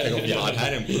hat. Correct. Right? Take off the hard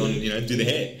hat and put on, do the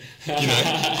hair.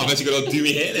 I've actually got to do my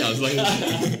hair now. It's like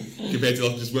compared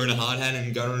to just wearing a hard hat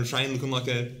and going on a train looking like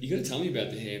a. You got to tell me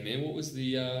about the hair, man. What was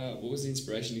the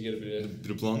inspiration to get a bit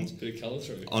of blonde, bit of colour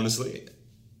through? Honestly,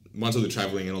 once all the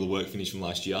travelling and all the work finished from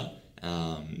last year,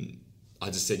 I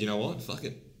just said, you know what, fuck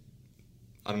it.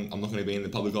 I'm not going to be in the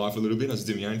public eye for a little bit. I just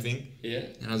do my own thing. Yeah.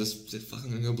 And I just said, fuck, I'm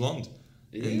going to go blonde.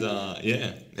 And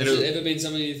yeah. And Has it ever been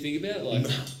something you think about? Like,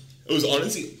 it was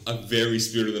honestly a very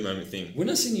spirit of the moment thing. when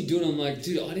I seen you do it, I'm like,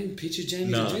 dude, I didn't picture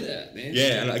Jamie to do that, man.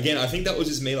 Yeah, and again, I think that was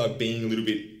just me like being a little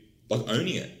bit like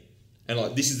owning it, and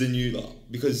like this is the new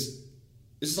because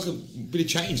this is like a bit of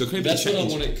change. Like, That's what I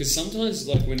wanted, because sometimes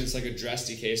like when it's like a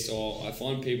drastic hairstyle, I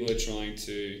find people are trying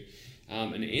to.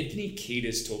 And Anthony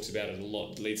Kiedis talks about it a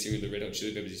lot, the lead singer of the Red Hot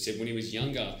Chili Peppers. He said when he was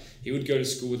younger, he would go to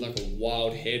school with like a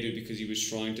wild hairdo because he was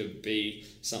trying to be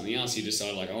something else. He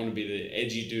decided like, I want to be the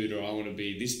edgy dude, or I want to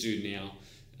be this dude now.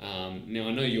 Now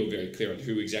I know you're very clear on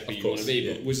who exactly you want to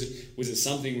be, but was it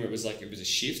something where it was like it was a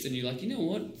shift and you're like, you know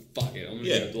what, fuck it, I'm gonna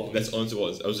go blonde. That's honestly what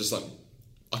it was. I was just like,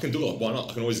 I can do it. Why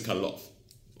not? I can always cut it off.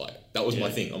 Like that was my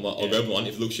thing. I'm like, I'll go blonde.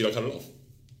 If it looks shit, I'll cut it off.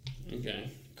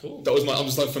 Okay. Cool. That was I'm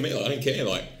just like, for me, like, I didn't care.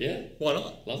 Like, why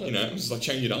not? Love it. You know, I'm just like,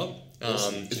 change it up.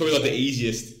 It's probably like the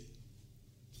easiest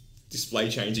display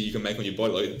change that you can make on your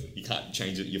body. Like, you can't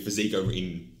change your physique over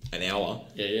in an hour.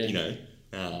 Yeah. You know,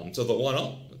 so I thought, why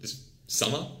not? It's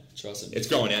summer. Try something. It's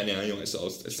growing out now anyway, so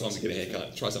it's time to get a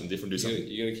haircut. Try something different. Do something.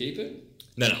 You gonna keep it?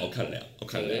 No, I'll cut it out. I'll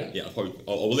cut it out. Yeah,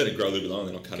 I'll let it grow a little bit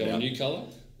longer, then I'll cut it Go out. a new colour?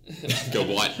 Go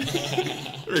white.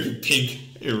 I reckon pink.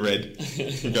 Red.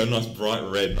 Go nice bright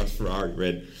red. Nice Ferrari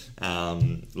red.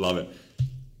 Love it.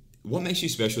 What makes you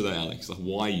special though, Alex? Like,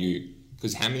 why you?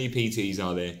 Because how many PTs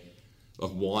are there?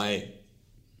 Like, why?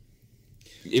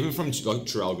 Even from like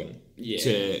Traralgon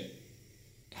to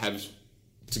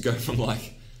go from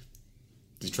like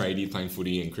the tradie playing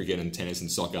footy and cricket and tennis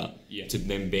and soccer to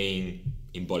them being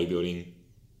in bodybuilding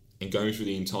and going through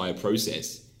the entire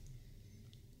process.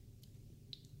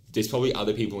 There's probably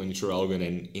other people in Traralgon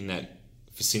and in that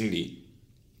vicinity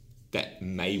that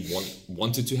may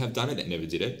wanted to have done it that never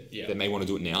did it. Yeah. That may want to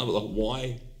do it now, but like,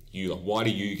 why you? Like, why do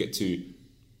you get to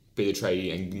be the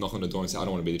tradie and knock on the door and say, I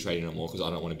don't want to be the tradie anymore because I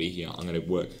don't want to be here. I'm going to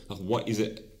work. Like, what is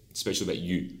it special about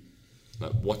you?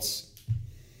 Like, what's?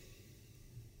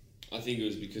 I think it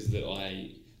was because that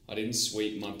I didn't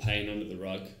sweep my pain under the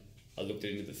rug. I looked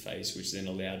it into the face, which then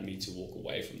allowed me to walk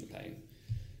away from the pain.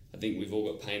 I think we've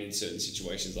all got pain in certain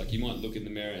situations. Like, you might look in the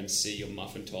mirror and see your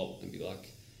muffin top and be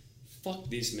like, fuck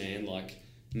this, man. Like,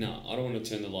 no, I don't want to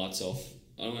turn the lights off.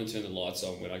 I don't want to turn the lights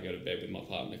on when I go to bed with my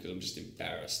partner because I'm just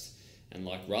embarrassed. And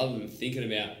like, rather than thinking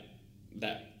about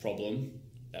that problem,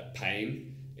 that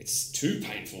pain, it's too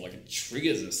painful. Like, it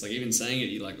triggers us. Like, even saying it,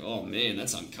 you're like, oh man,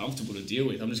 that's uncomfortable to deal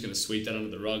with. I'm just going to sweep that under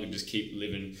the rug and just keep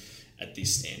living at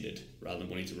this standard rather than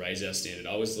wanting to raise our standard.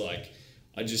 I was like,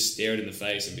 I'd just stare it in the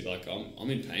face and be like, I'm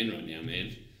in pain right now,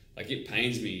 man. Like, it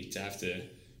pains me to have to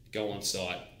go on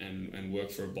site and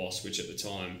work for a boss, which at the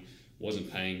time wasn't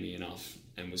paying me enough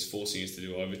and was forcing us to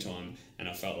do overtime, and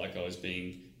I felt like I was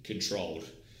being controlled.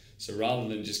 So rather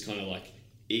than just kind of like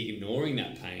ignoring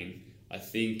that pain, I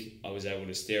think I was able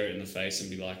to stare it in the face and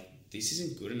be like, this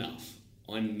isn't good enough.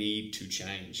 I need to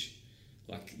change.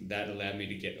 Like, that allowed me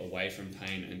to get away from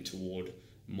pain and toward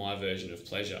my version of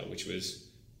pleasure, which was,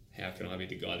 how can I be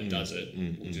the guy that does it?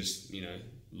 Or just, you know,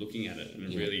 looking at it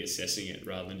and really assessing it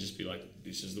rather than just be like,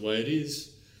 this is the way it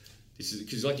is. This is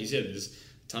because, like you said, there's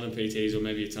a ton of PTs or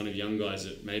maybe a ton of young guys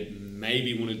that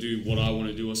maybe want to do what I want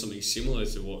to do or something similar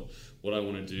to what I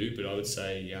want to do. But I would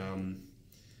say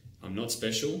I'm not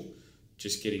special.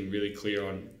 Just getting really clear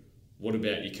on what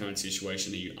about your current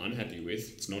situation are you unhappy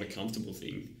with. It's not a comfortable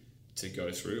thing to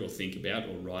go through or think about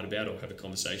or write about or have a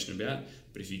conversation about.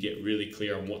 But if you get really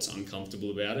clear on what's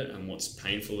uncomfortable about it and what's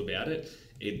painful about it,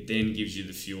 it then gives you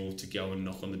the fuel to go and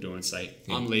knock on the door and say,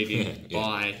 I'm leaving,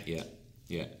 bye. Yeah.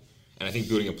 And I think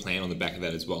building a plan on the back of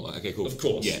that as well. Like, okay, cool. Of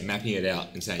course. Yeah, mapping it out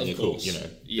and saying, cool. You know,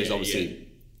 there's obviously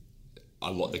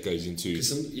a lot that goes into...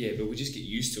 but we just get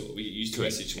used to it. We get used to our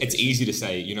situation. It's easy to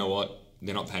say, you know what,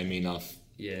 they're not paying me enough.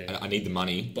 Yeah. I need the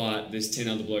money. But there's 10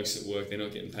 other blokes at work, they're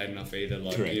not getting paid enough either.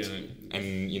 Like, correct. You know,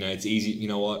 and, you know, it's easy. You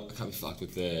know what? I can't be fucked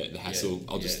with the hassle.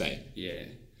 I'll just stay. Yeah.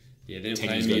 Yeah, they're not 10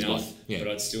 paying years me goes enough, by. Yeah. but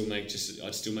I'd still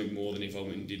make more than if I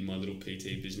went and did my little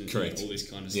PT business. Correct. And all this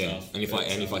kind of yeah. stuff. And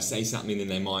if I say something, then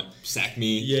they might sack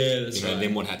me. Yeah, that's you know, right.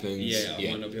 Then what happens? Yeah,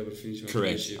 I might not be able to finish my correct.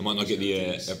 apprenticeship. I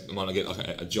might not get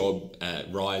like a job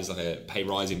rise, like a pay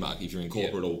rise in market if you're in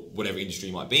corporate or whatever industry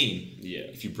you might be in. Yeah.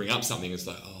 If you bring up something, it's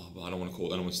like, oh, but I don't want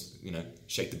to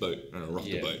shake the boat. I don't want to rock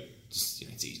the boat. Just,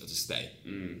 it's easy. I'll just stay.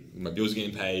 My bills are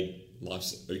getting paid.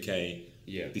 Life's okay.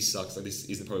 Yeah. This sucks. Like, this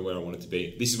isn't probably where I want it to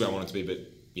be. This is where I want it to be, but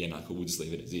yeah, no, cool. We'll just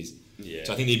leave it as is. Yeah.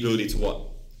 So I think the ability to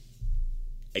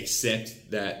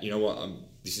accept that, you know what,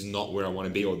 this is not where I want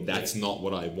to be, or that's not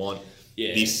what I want.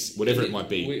 Yeah. This, whatever it might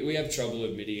be. We have trouble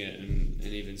admitting it, and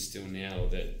even still now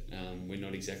that we're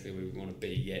not exactly where we want to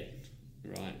be yet,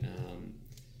 right?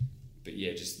 But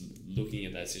yeah, just looking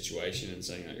at that situation and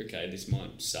saying, like, okay, this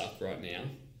might suck right now.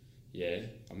 Yeah,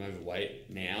 I'm overweight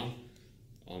now.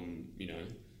 I'm,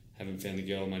 haven't found the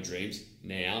girl of my dreams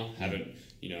now. Haven't,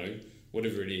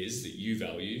 whatever it is that you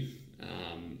value.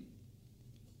 I'm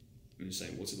just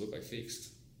saying, what's it look like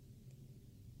fixed?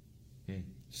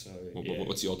 So,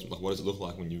 what's the ultimate? Like, what does it look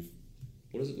like when you've?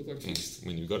 What does it look like fixed?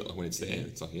 When you've got it, like when it's there,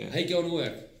 it's like, yeah. I hate going to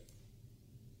work.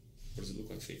 What does it look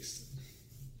like fixed?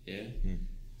 Yeah.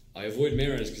 I avoid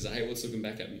mirrors because I hate what's looking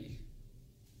back at me.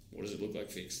 What does it look like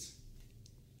fixed?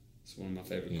 It's one of my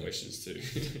favourite questions too.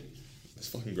 That's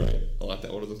fucking great. I like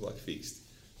that. What does it look like fixed?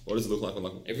 What does it look like when,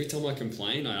 like, every time I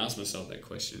complain, I ask myself that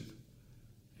question.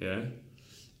 Yeah.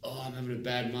 Oh, I'm having a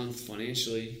bad month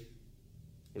financially.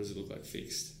 What does it look like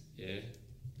fixed? Yeah.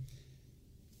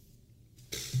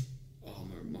 Oh,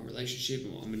 my relationship.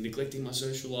 I'm neglecting my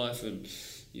social life, and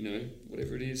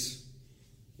whatever it is.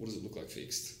 What does it look like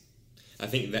fixed? I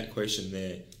think that question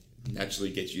there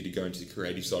naturally gets you to go into the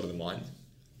creative side of the mind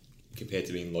compared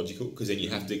to being logical, because then you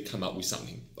have to come up with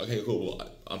something. Okay, cool. Well,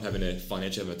 I'm having a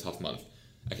tough month.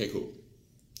 Okay, cool.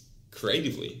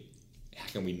 Creatively, how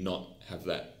can we not have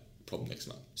that problem next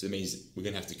month? So that means we're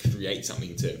going to have to create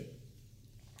something to...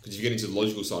 Because if you get into the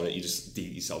logical side of it, you just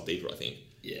dig yourself deeper, I think.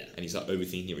 Yeah. And you start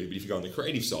overthinking it. But if you go on the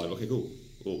creative side, okay, cool.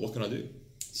 Well, what can I do?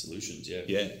 Solutions, yeah.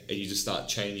 Yeah, and you just start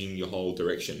changing your whole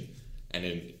direction. And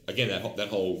then, again, that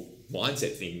whole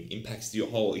mindset thing impacts your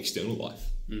whole external life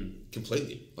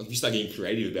completely. Like, if you start getting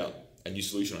creative about a new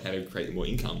solution on how to create more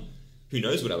income, who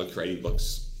knows what other creative, like,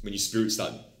 when your spirits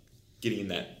start getting in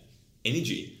that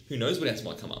energy, who knows what else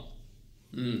might come up?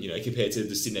 Compared to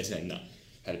just sitting there saying, no,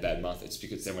 had a bad month, it's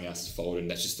because everyone else has folded,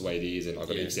 and that's just the way it is, and I've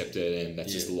got to accept it, and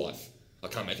that's just the life. I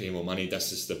can't make any more money, that's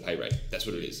just the pay rate. That's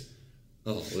what it is.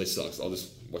 Oh, well, this sucks. I'll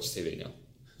just watch TV now.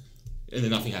 And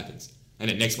then nothing happens. And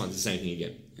then next month it's the same thing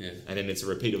again. Yeah. And then it's a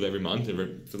repeat of every month.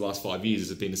 For the last 5 years,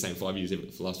 it's been the same 5 years for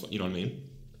the last, you know what I mean?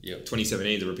 Yeah.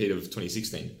 2017 is a repeat of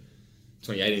 2016.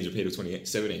 2018 is a repeat of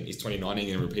 2017. Is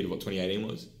 2019 a repeat of what 2018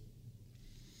 was?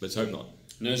 Let's hope not.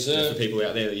 No, sir. That's for people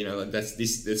out there, like that's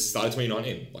this started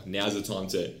 2019. Like, now's the time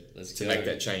to make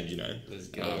that change, Let's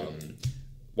go.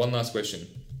 One last question.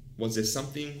 Was there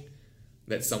something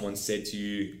that someone said to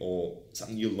you or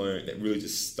something you learned that really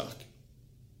just stuck?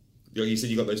 You said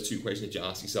you got those two questions that you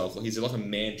ask yourself. Like, is there like a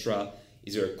mantra?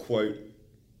 Is there a quote?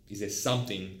 Is there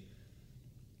something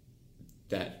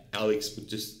that Alex would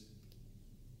just...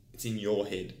 It's in your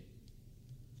head?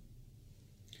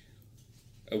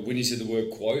 When you said the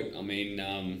word quote, I mean,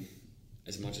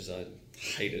 as much as I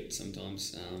hate it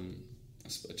sometimes,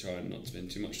 I try not to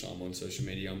spend too much time on social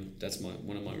media. That's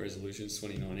one of my resolutions,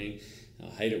 2019. I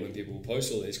hate it when people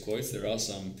post all these quotes. There are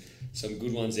some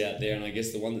good ones out there, and I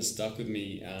guess the one that stuck with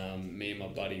me, me and my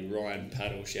buddy Ryan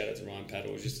Paddle, shout out to Ryan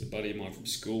Paddle, just a buddy of mine from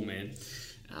school, man.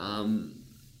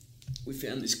 We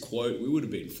found this quote. We would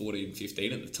have been 14,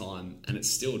 15 at the time, and it's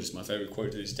still just my favourite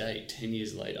quote to this day, 10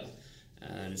 years later.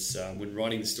 And it's when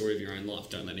writing the story of your own life,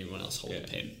 don't let anyone else hold the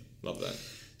pen. Love that.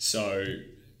 So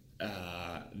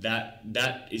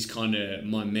that is kind of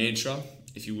my mantra,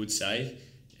 if you would say,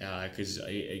 because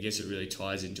I guess it really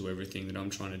ties into everything that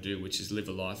I'm trying to do, which is live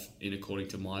a life in according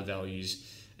to my values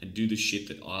and do the shit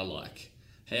that I like.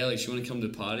 Hey, Alex, you want to come to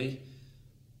the party?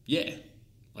 Yeah,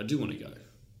 I do want to go.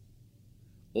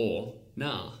 Or,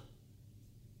 nah,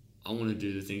 I want to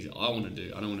do the things that I want to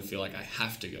do. I don't want to feel like I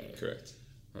have to go. Correct.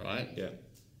 Right? Yeah.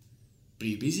 But are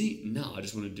you busy? No, I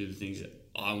just want to do the things that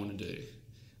I want to do.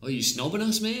 Oh, you snobbing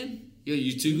us, man?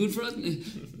 You too good for us?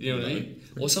 You know what I mean?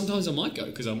 Or sometimes I might go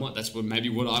because that's maybe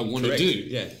what I want to do.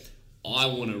 Yeah. I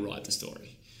want to write the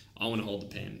story. I want to hold the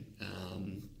pen.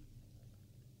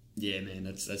 Yeah, man,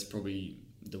 that's probably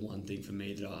the one thing for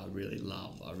me that I really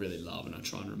love. And I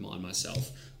try and remind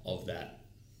myself of that.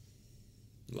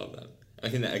 Love that. I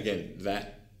think that, again,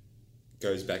 that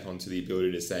goes back onto the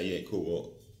ability to say, yeah, cool,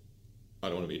 well, I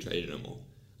don't want to be a trader anymore.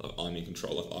 Like, I'm in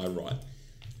control. Like, I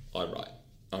write.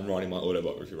 I'm writing my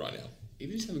autobiography right now.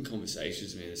 Even just having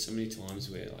conversations, man, there's so many times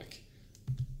where, like,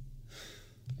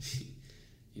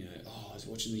 I was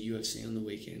watching the UFC on the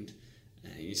weekend,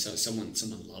 and someone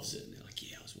loves it, and they're like,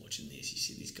 yeah, I was watching this, you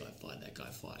see this guy fight, that guy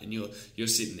fight, and you're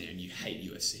sitting there and you hate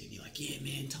UFC, and you're like, yeah,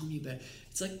 man, tell me about it.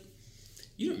 It's like,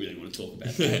 you don't really want to talk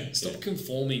about that. Stop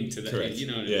conforming to that. Correct. You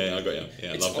know. Yeah, I got you.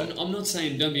 Yeah, I love that. I'm not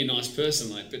saying don't be a nice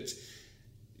person, but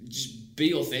just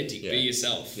be authentic. Yeah. Be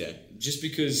yourself. Yeah. Just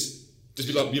because. Just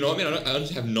be like, you know what I mean? I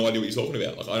just have no idea what you're talking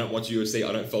about. Like, I don't watch UFC.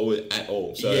 I don't follow it at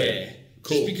all. So yeah.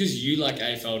 Cool. Just because you like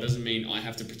AFL doesn't mean I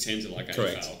have to pretend to like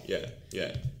Correct. AFL.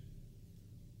 Yeah.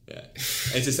 And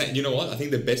it's the same. You know what? I think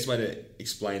the best way to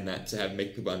explain that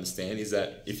make people understand is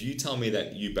that if you tell me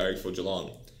that you barrack for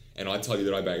Geelong, and I tell you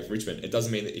that I barrack for Richmond, it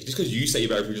doesn't mean that just because you say you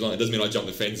barrack for Geelong, it doesn't mean I jump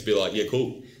the fence and be like, yeah,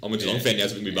 cool, I'm a Geelong fan now,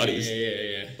 so we can be buddies.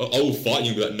 Yeah. But I will fight you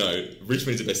and be like, no,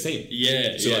 Richmond is the best team. Yeah.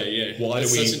 Why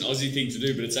it's do we? such an Aussie thing to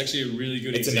do, but it's actually a really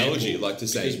good. It's example, analogy, like to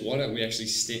say. Because why don't we actually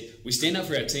stand up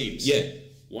for our teams? Yeah.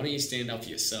 Why don't you stand up for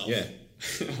yourself? Yeah.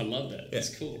 I love that. Yeah.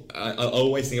 It's cool. I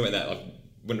always think about that. Like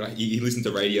when you listen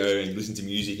to radio and you listen to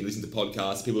music, you listen to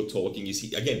podcasts, people are talking. You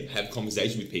see, again, have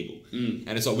conversation with people, and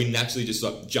it's like we naturally just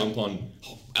like jump on.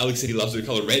 Oh, Alex said he loves the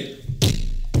color red.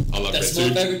 I love That's red too.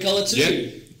 my favourite colour too.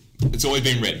 Yeah, it's always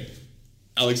been red.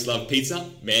 Alex loves pizza.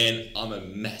 Man, I'm a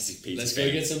massive pizza. Let's fan.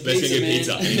 go get some Let's pizza, go get man.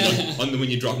 pizza. And like, when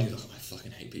you're driving, you're like, I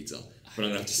fucking hate pizza, but I'm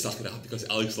gonna have to suck it up because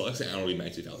Alex likes it, and I'll be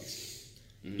mates with Alex.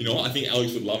 You know what? I think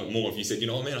Alex would love it more if you said, you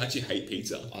know what, man, I actually hate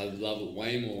pizza. I love it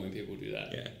way more when people do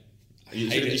that. Yeah. I You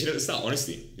hate should it. at the start,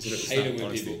 honesty. You should at the hate start, it when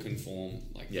honesty. people conform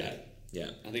like Yeah. that. Yeah.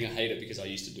 I think I hate it because I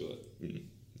used to do it.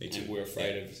 Me too. And we're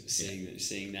afraid Yeah. of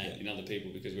seeing that in other people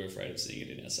because we're afraid of seeing it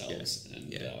in ourselves. Yeah.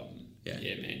 And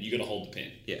Yeah. man, you got to hold the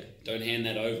pen. Yeah. Don't hand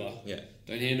that over. Yeah.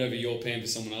 Don't hand over your pen for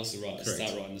someone else to write. Correct.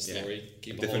 Start writing the story. Yeah.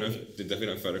 Keep a hold of it. Definitely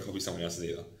don't photocopy someone else's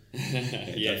either.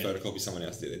 Yeah. Don't photocopy someone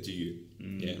else's either. Do you?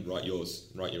 Yeah. Write yours.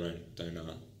 Write your own.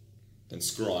 Don't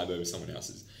scribe over someone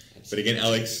else's. Absolutely. But again,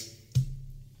 Alex,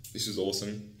 this was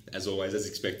awesome. As always, as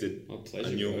expected. My pleasure.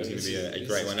 I knew it was bro. going to be a This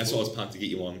great is one. That's cool. why I was pumped to get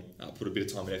you on. Put a bit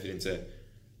of time and effort into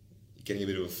getting a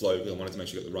bit of a flow because I wanted to make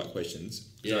sure you got the right questions.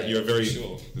 Yeah, You're a very,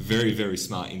 sure. very, very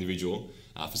smart individual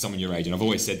for someone your age, and I've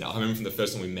always said that. I remember from the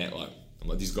first time we met, I'm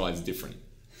like, this guy's different,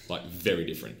 like very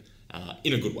different,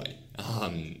 in a good way.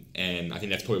 And I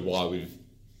think that's probably why we've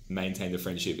maintained the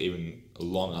friendship even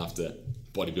long after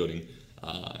bodybuilding,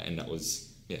 and that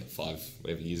was 5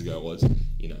 whatever years ago it was,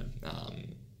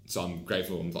 So I'm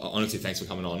grateful. Honestly, thanks for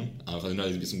coming on. I know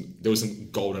there was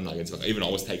some golden nuggets. Even I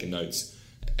was taking notes,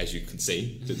 as you can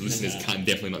see. The listeners can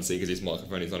definitely not see because this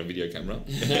microphone is not a video camera.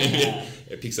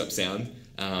 It picks up sound.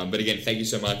 But again, thank you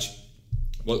so much.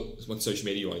 What social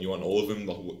media are you on? You on all of them?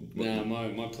 No,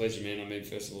 my pleasure, man. I mean,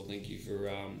 first of all, thank you for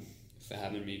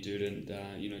having me, dude. And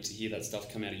to hear that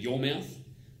stuff come out of your mouth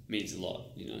means a lot.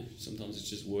 Sometimes it's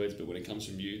just words, but when it comes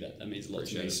from you, that means a lot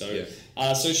to me. So,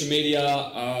 social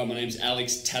media. My name's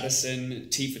Alex Tatterson.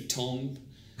 T for Tom.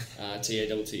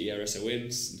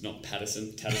 Tatterson, not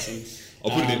Patterson. Tatterson. I'll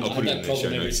put it in. I have that the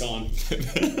problem show every notes. time.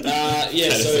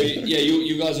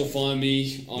 You guys will find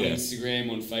me on Yeah. Instagram,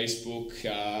 on Facebook.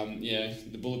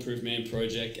 The Bulletproof Man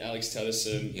Project, Alex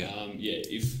Tatterson.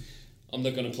 If I'm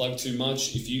not going to plug too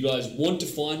much, if you guys want to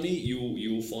find me,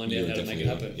 you will find out how to make it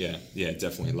happen. Yeah,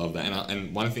 definitely love that.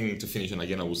 And one thing to finish on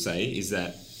again, I will say is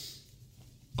that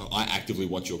I actively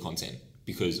watch your content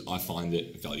because I find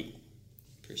it valuable.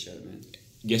 Appreciate it, man.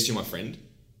 Yes, you're my friend,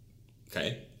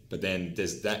 okay, but then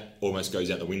that almost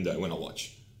goes out the window when I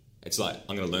watch. It's like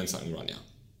I'm going to learn something right now.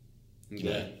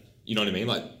 You know what I mean?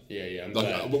 Like, I'm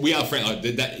glad. we are friends. Like,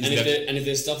 And if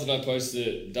there's stuff that I post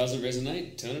that doesn't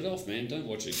resonate, turn it off, man. Don't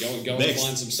watch it. Go and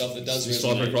find some stuff that does just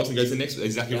swipe resonate. across and go to the next.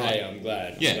 Exactly right. Hey, I'm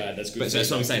glad. That's good. But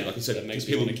that's what I'm saying. Like I said, that makes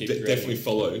people me want to keep definitely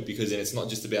follow because then it's not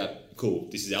just about cool.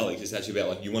 This is Alex. It's actually about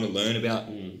like you want to learn about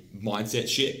mindset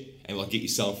shit and like get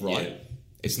yourself right. Yeah.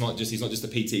 He's not just a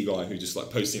PT guy who just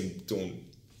like posts him doing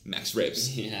max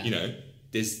reps. Yeah.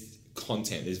 There's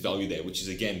content, there's value there, which is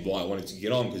again why I wanted to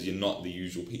get on because you're not the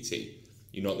usual PT.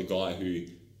 You're not the guy who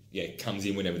comes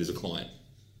in whenever there's a client.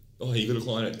 Oh, you got a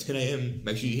client at 10 a.m.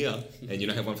 Make sure you're here, and you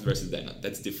don't have one for the rest of the day. No,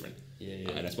 that's different.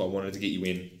 And that's why I wanted to get you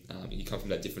in. You come from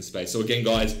that different space. So again,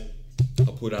 guys,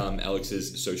 I'll put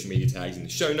Alex's social media tags in the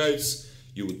show notes.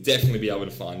 You will definitely be able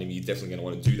to find him. You're definitely going to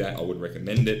want to do that. I would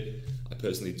recommend it. I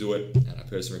personally do it, and I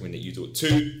personally recommend that you do it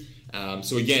too.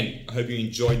 So again, I hope you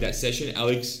enjoyed that session.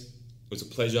 Alex, it was a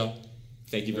pleasure.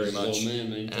 Thank you very much. Oh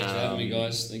man. Thanks for having me,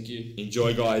 guys. Thank you.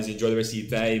 Enjoy, guys. Enjoy the rest of your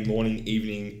day, morning,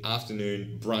 evening,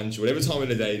 afternoon, brunch, whatever time of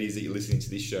the day it is that you're listening to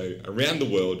this show around the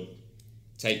world.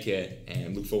 Take care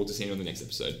and look forward to seeing you on the next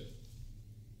episode.